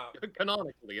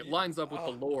 Canonically, it lines up with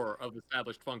the lore of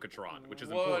established Funkatron, which is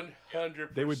important.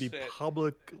 100%. They would be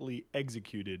publicly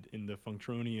executed in the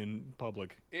Funktronian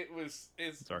public. It's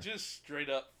just straight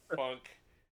up funk,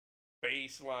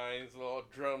 bass lines, little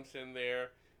drums in there,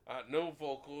 no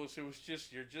vocals. It was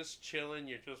just, you're just chilling,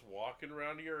 you're just walking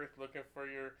around the Earth looking for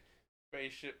your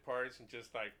spaceship parts and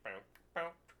just like,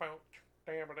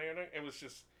 it was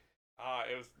just,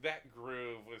 it was, that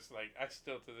groove was like, I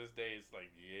still to this day, it's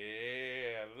like,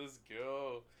 yeah, let's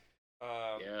go.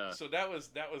 So that was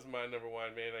my number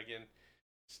 1, man. Again,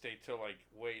 stay till like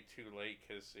way too late,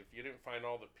 because if you didn't find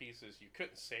all the pieces, you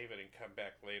couldn't save it and come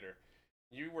back later.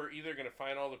 You were either going to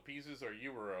find all the pieces or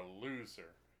you were a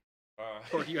loser.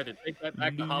 Or you had to take that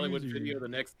back to Hollywood Video the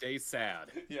next day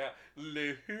sad. Yeah,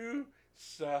 loser.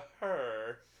 That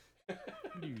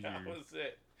was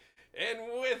it. And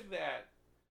with that,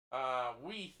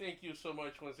 we thank you so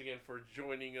much once again for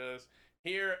joining us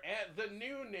here at the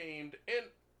new named and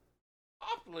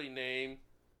aptly named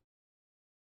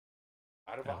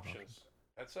Out of Options.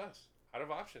 That's us, Out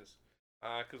of Options.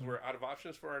 Because we're out of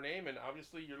options for our name, and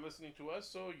obviously you're listening to us,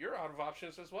 so you're out of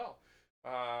options as well.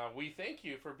 We thank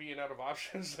you for being out of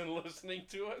options and listening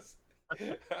to us.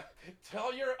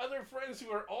 Tell your other friends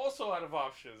who are also out of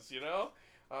options,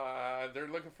 they're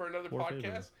looking for another podcast.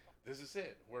 Favorite. This is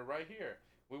it. We're right here.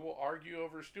 We will argue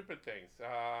over stupid things.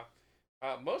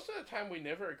 Most of the time we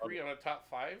never agree on a top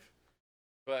 5,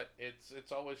 but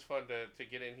it's always fun to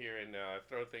get in here and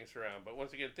throw things around. But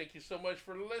once again, thank you so much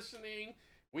for listening.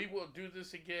 We will do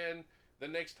this again the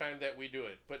next time that we do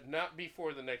it, but not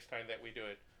before the next time that we do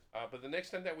it. But the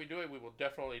next time that we do it, we will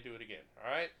definitely do it again. All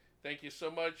right? Thank you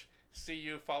so much. See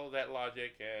you. Follow that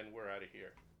logic, and we're out of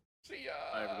here. See ya.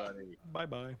 Bye, everybody.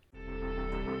 Bye-bye.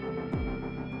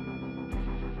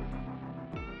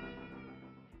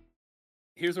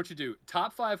 Here's what you do.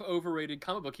 Top 5 overrated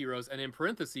comic book heroes, and in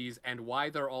parentheses, and why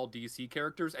they're all DC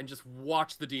characters, and just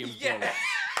watch the DMs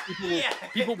blow up.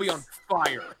 People will be on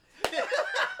fire.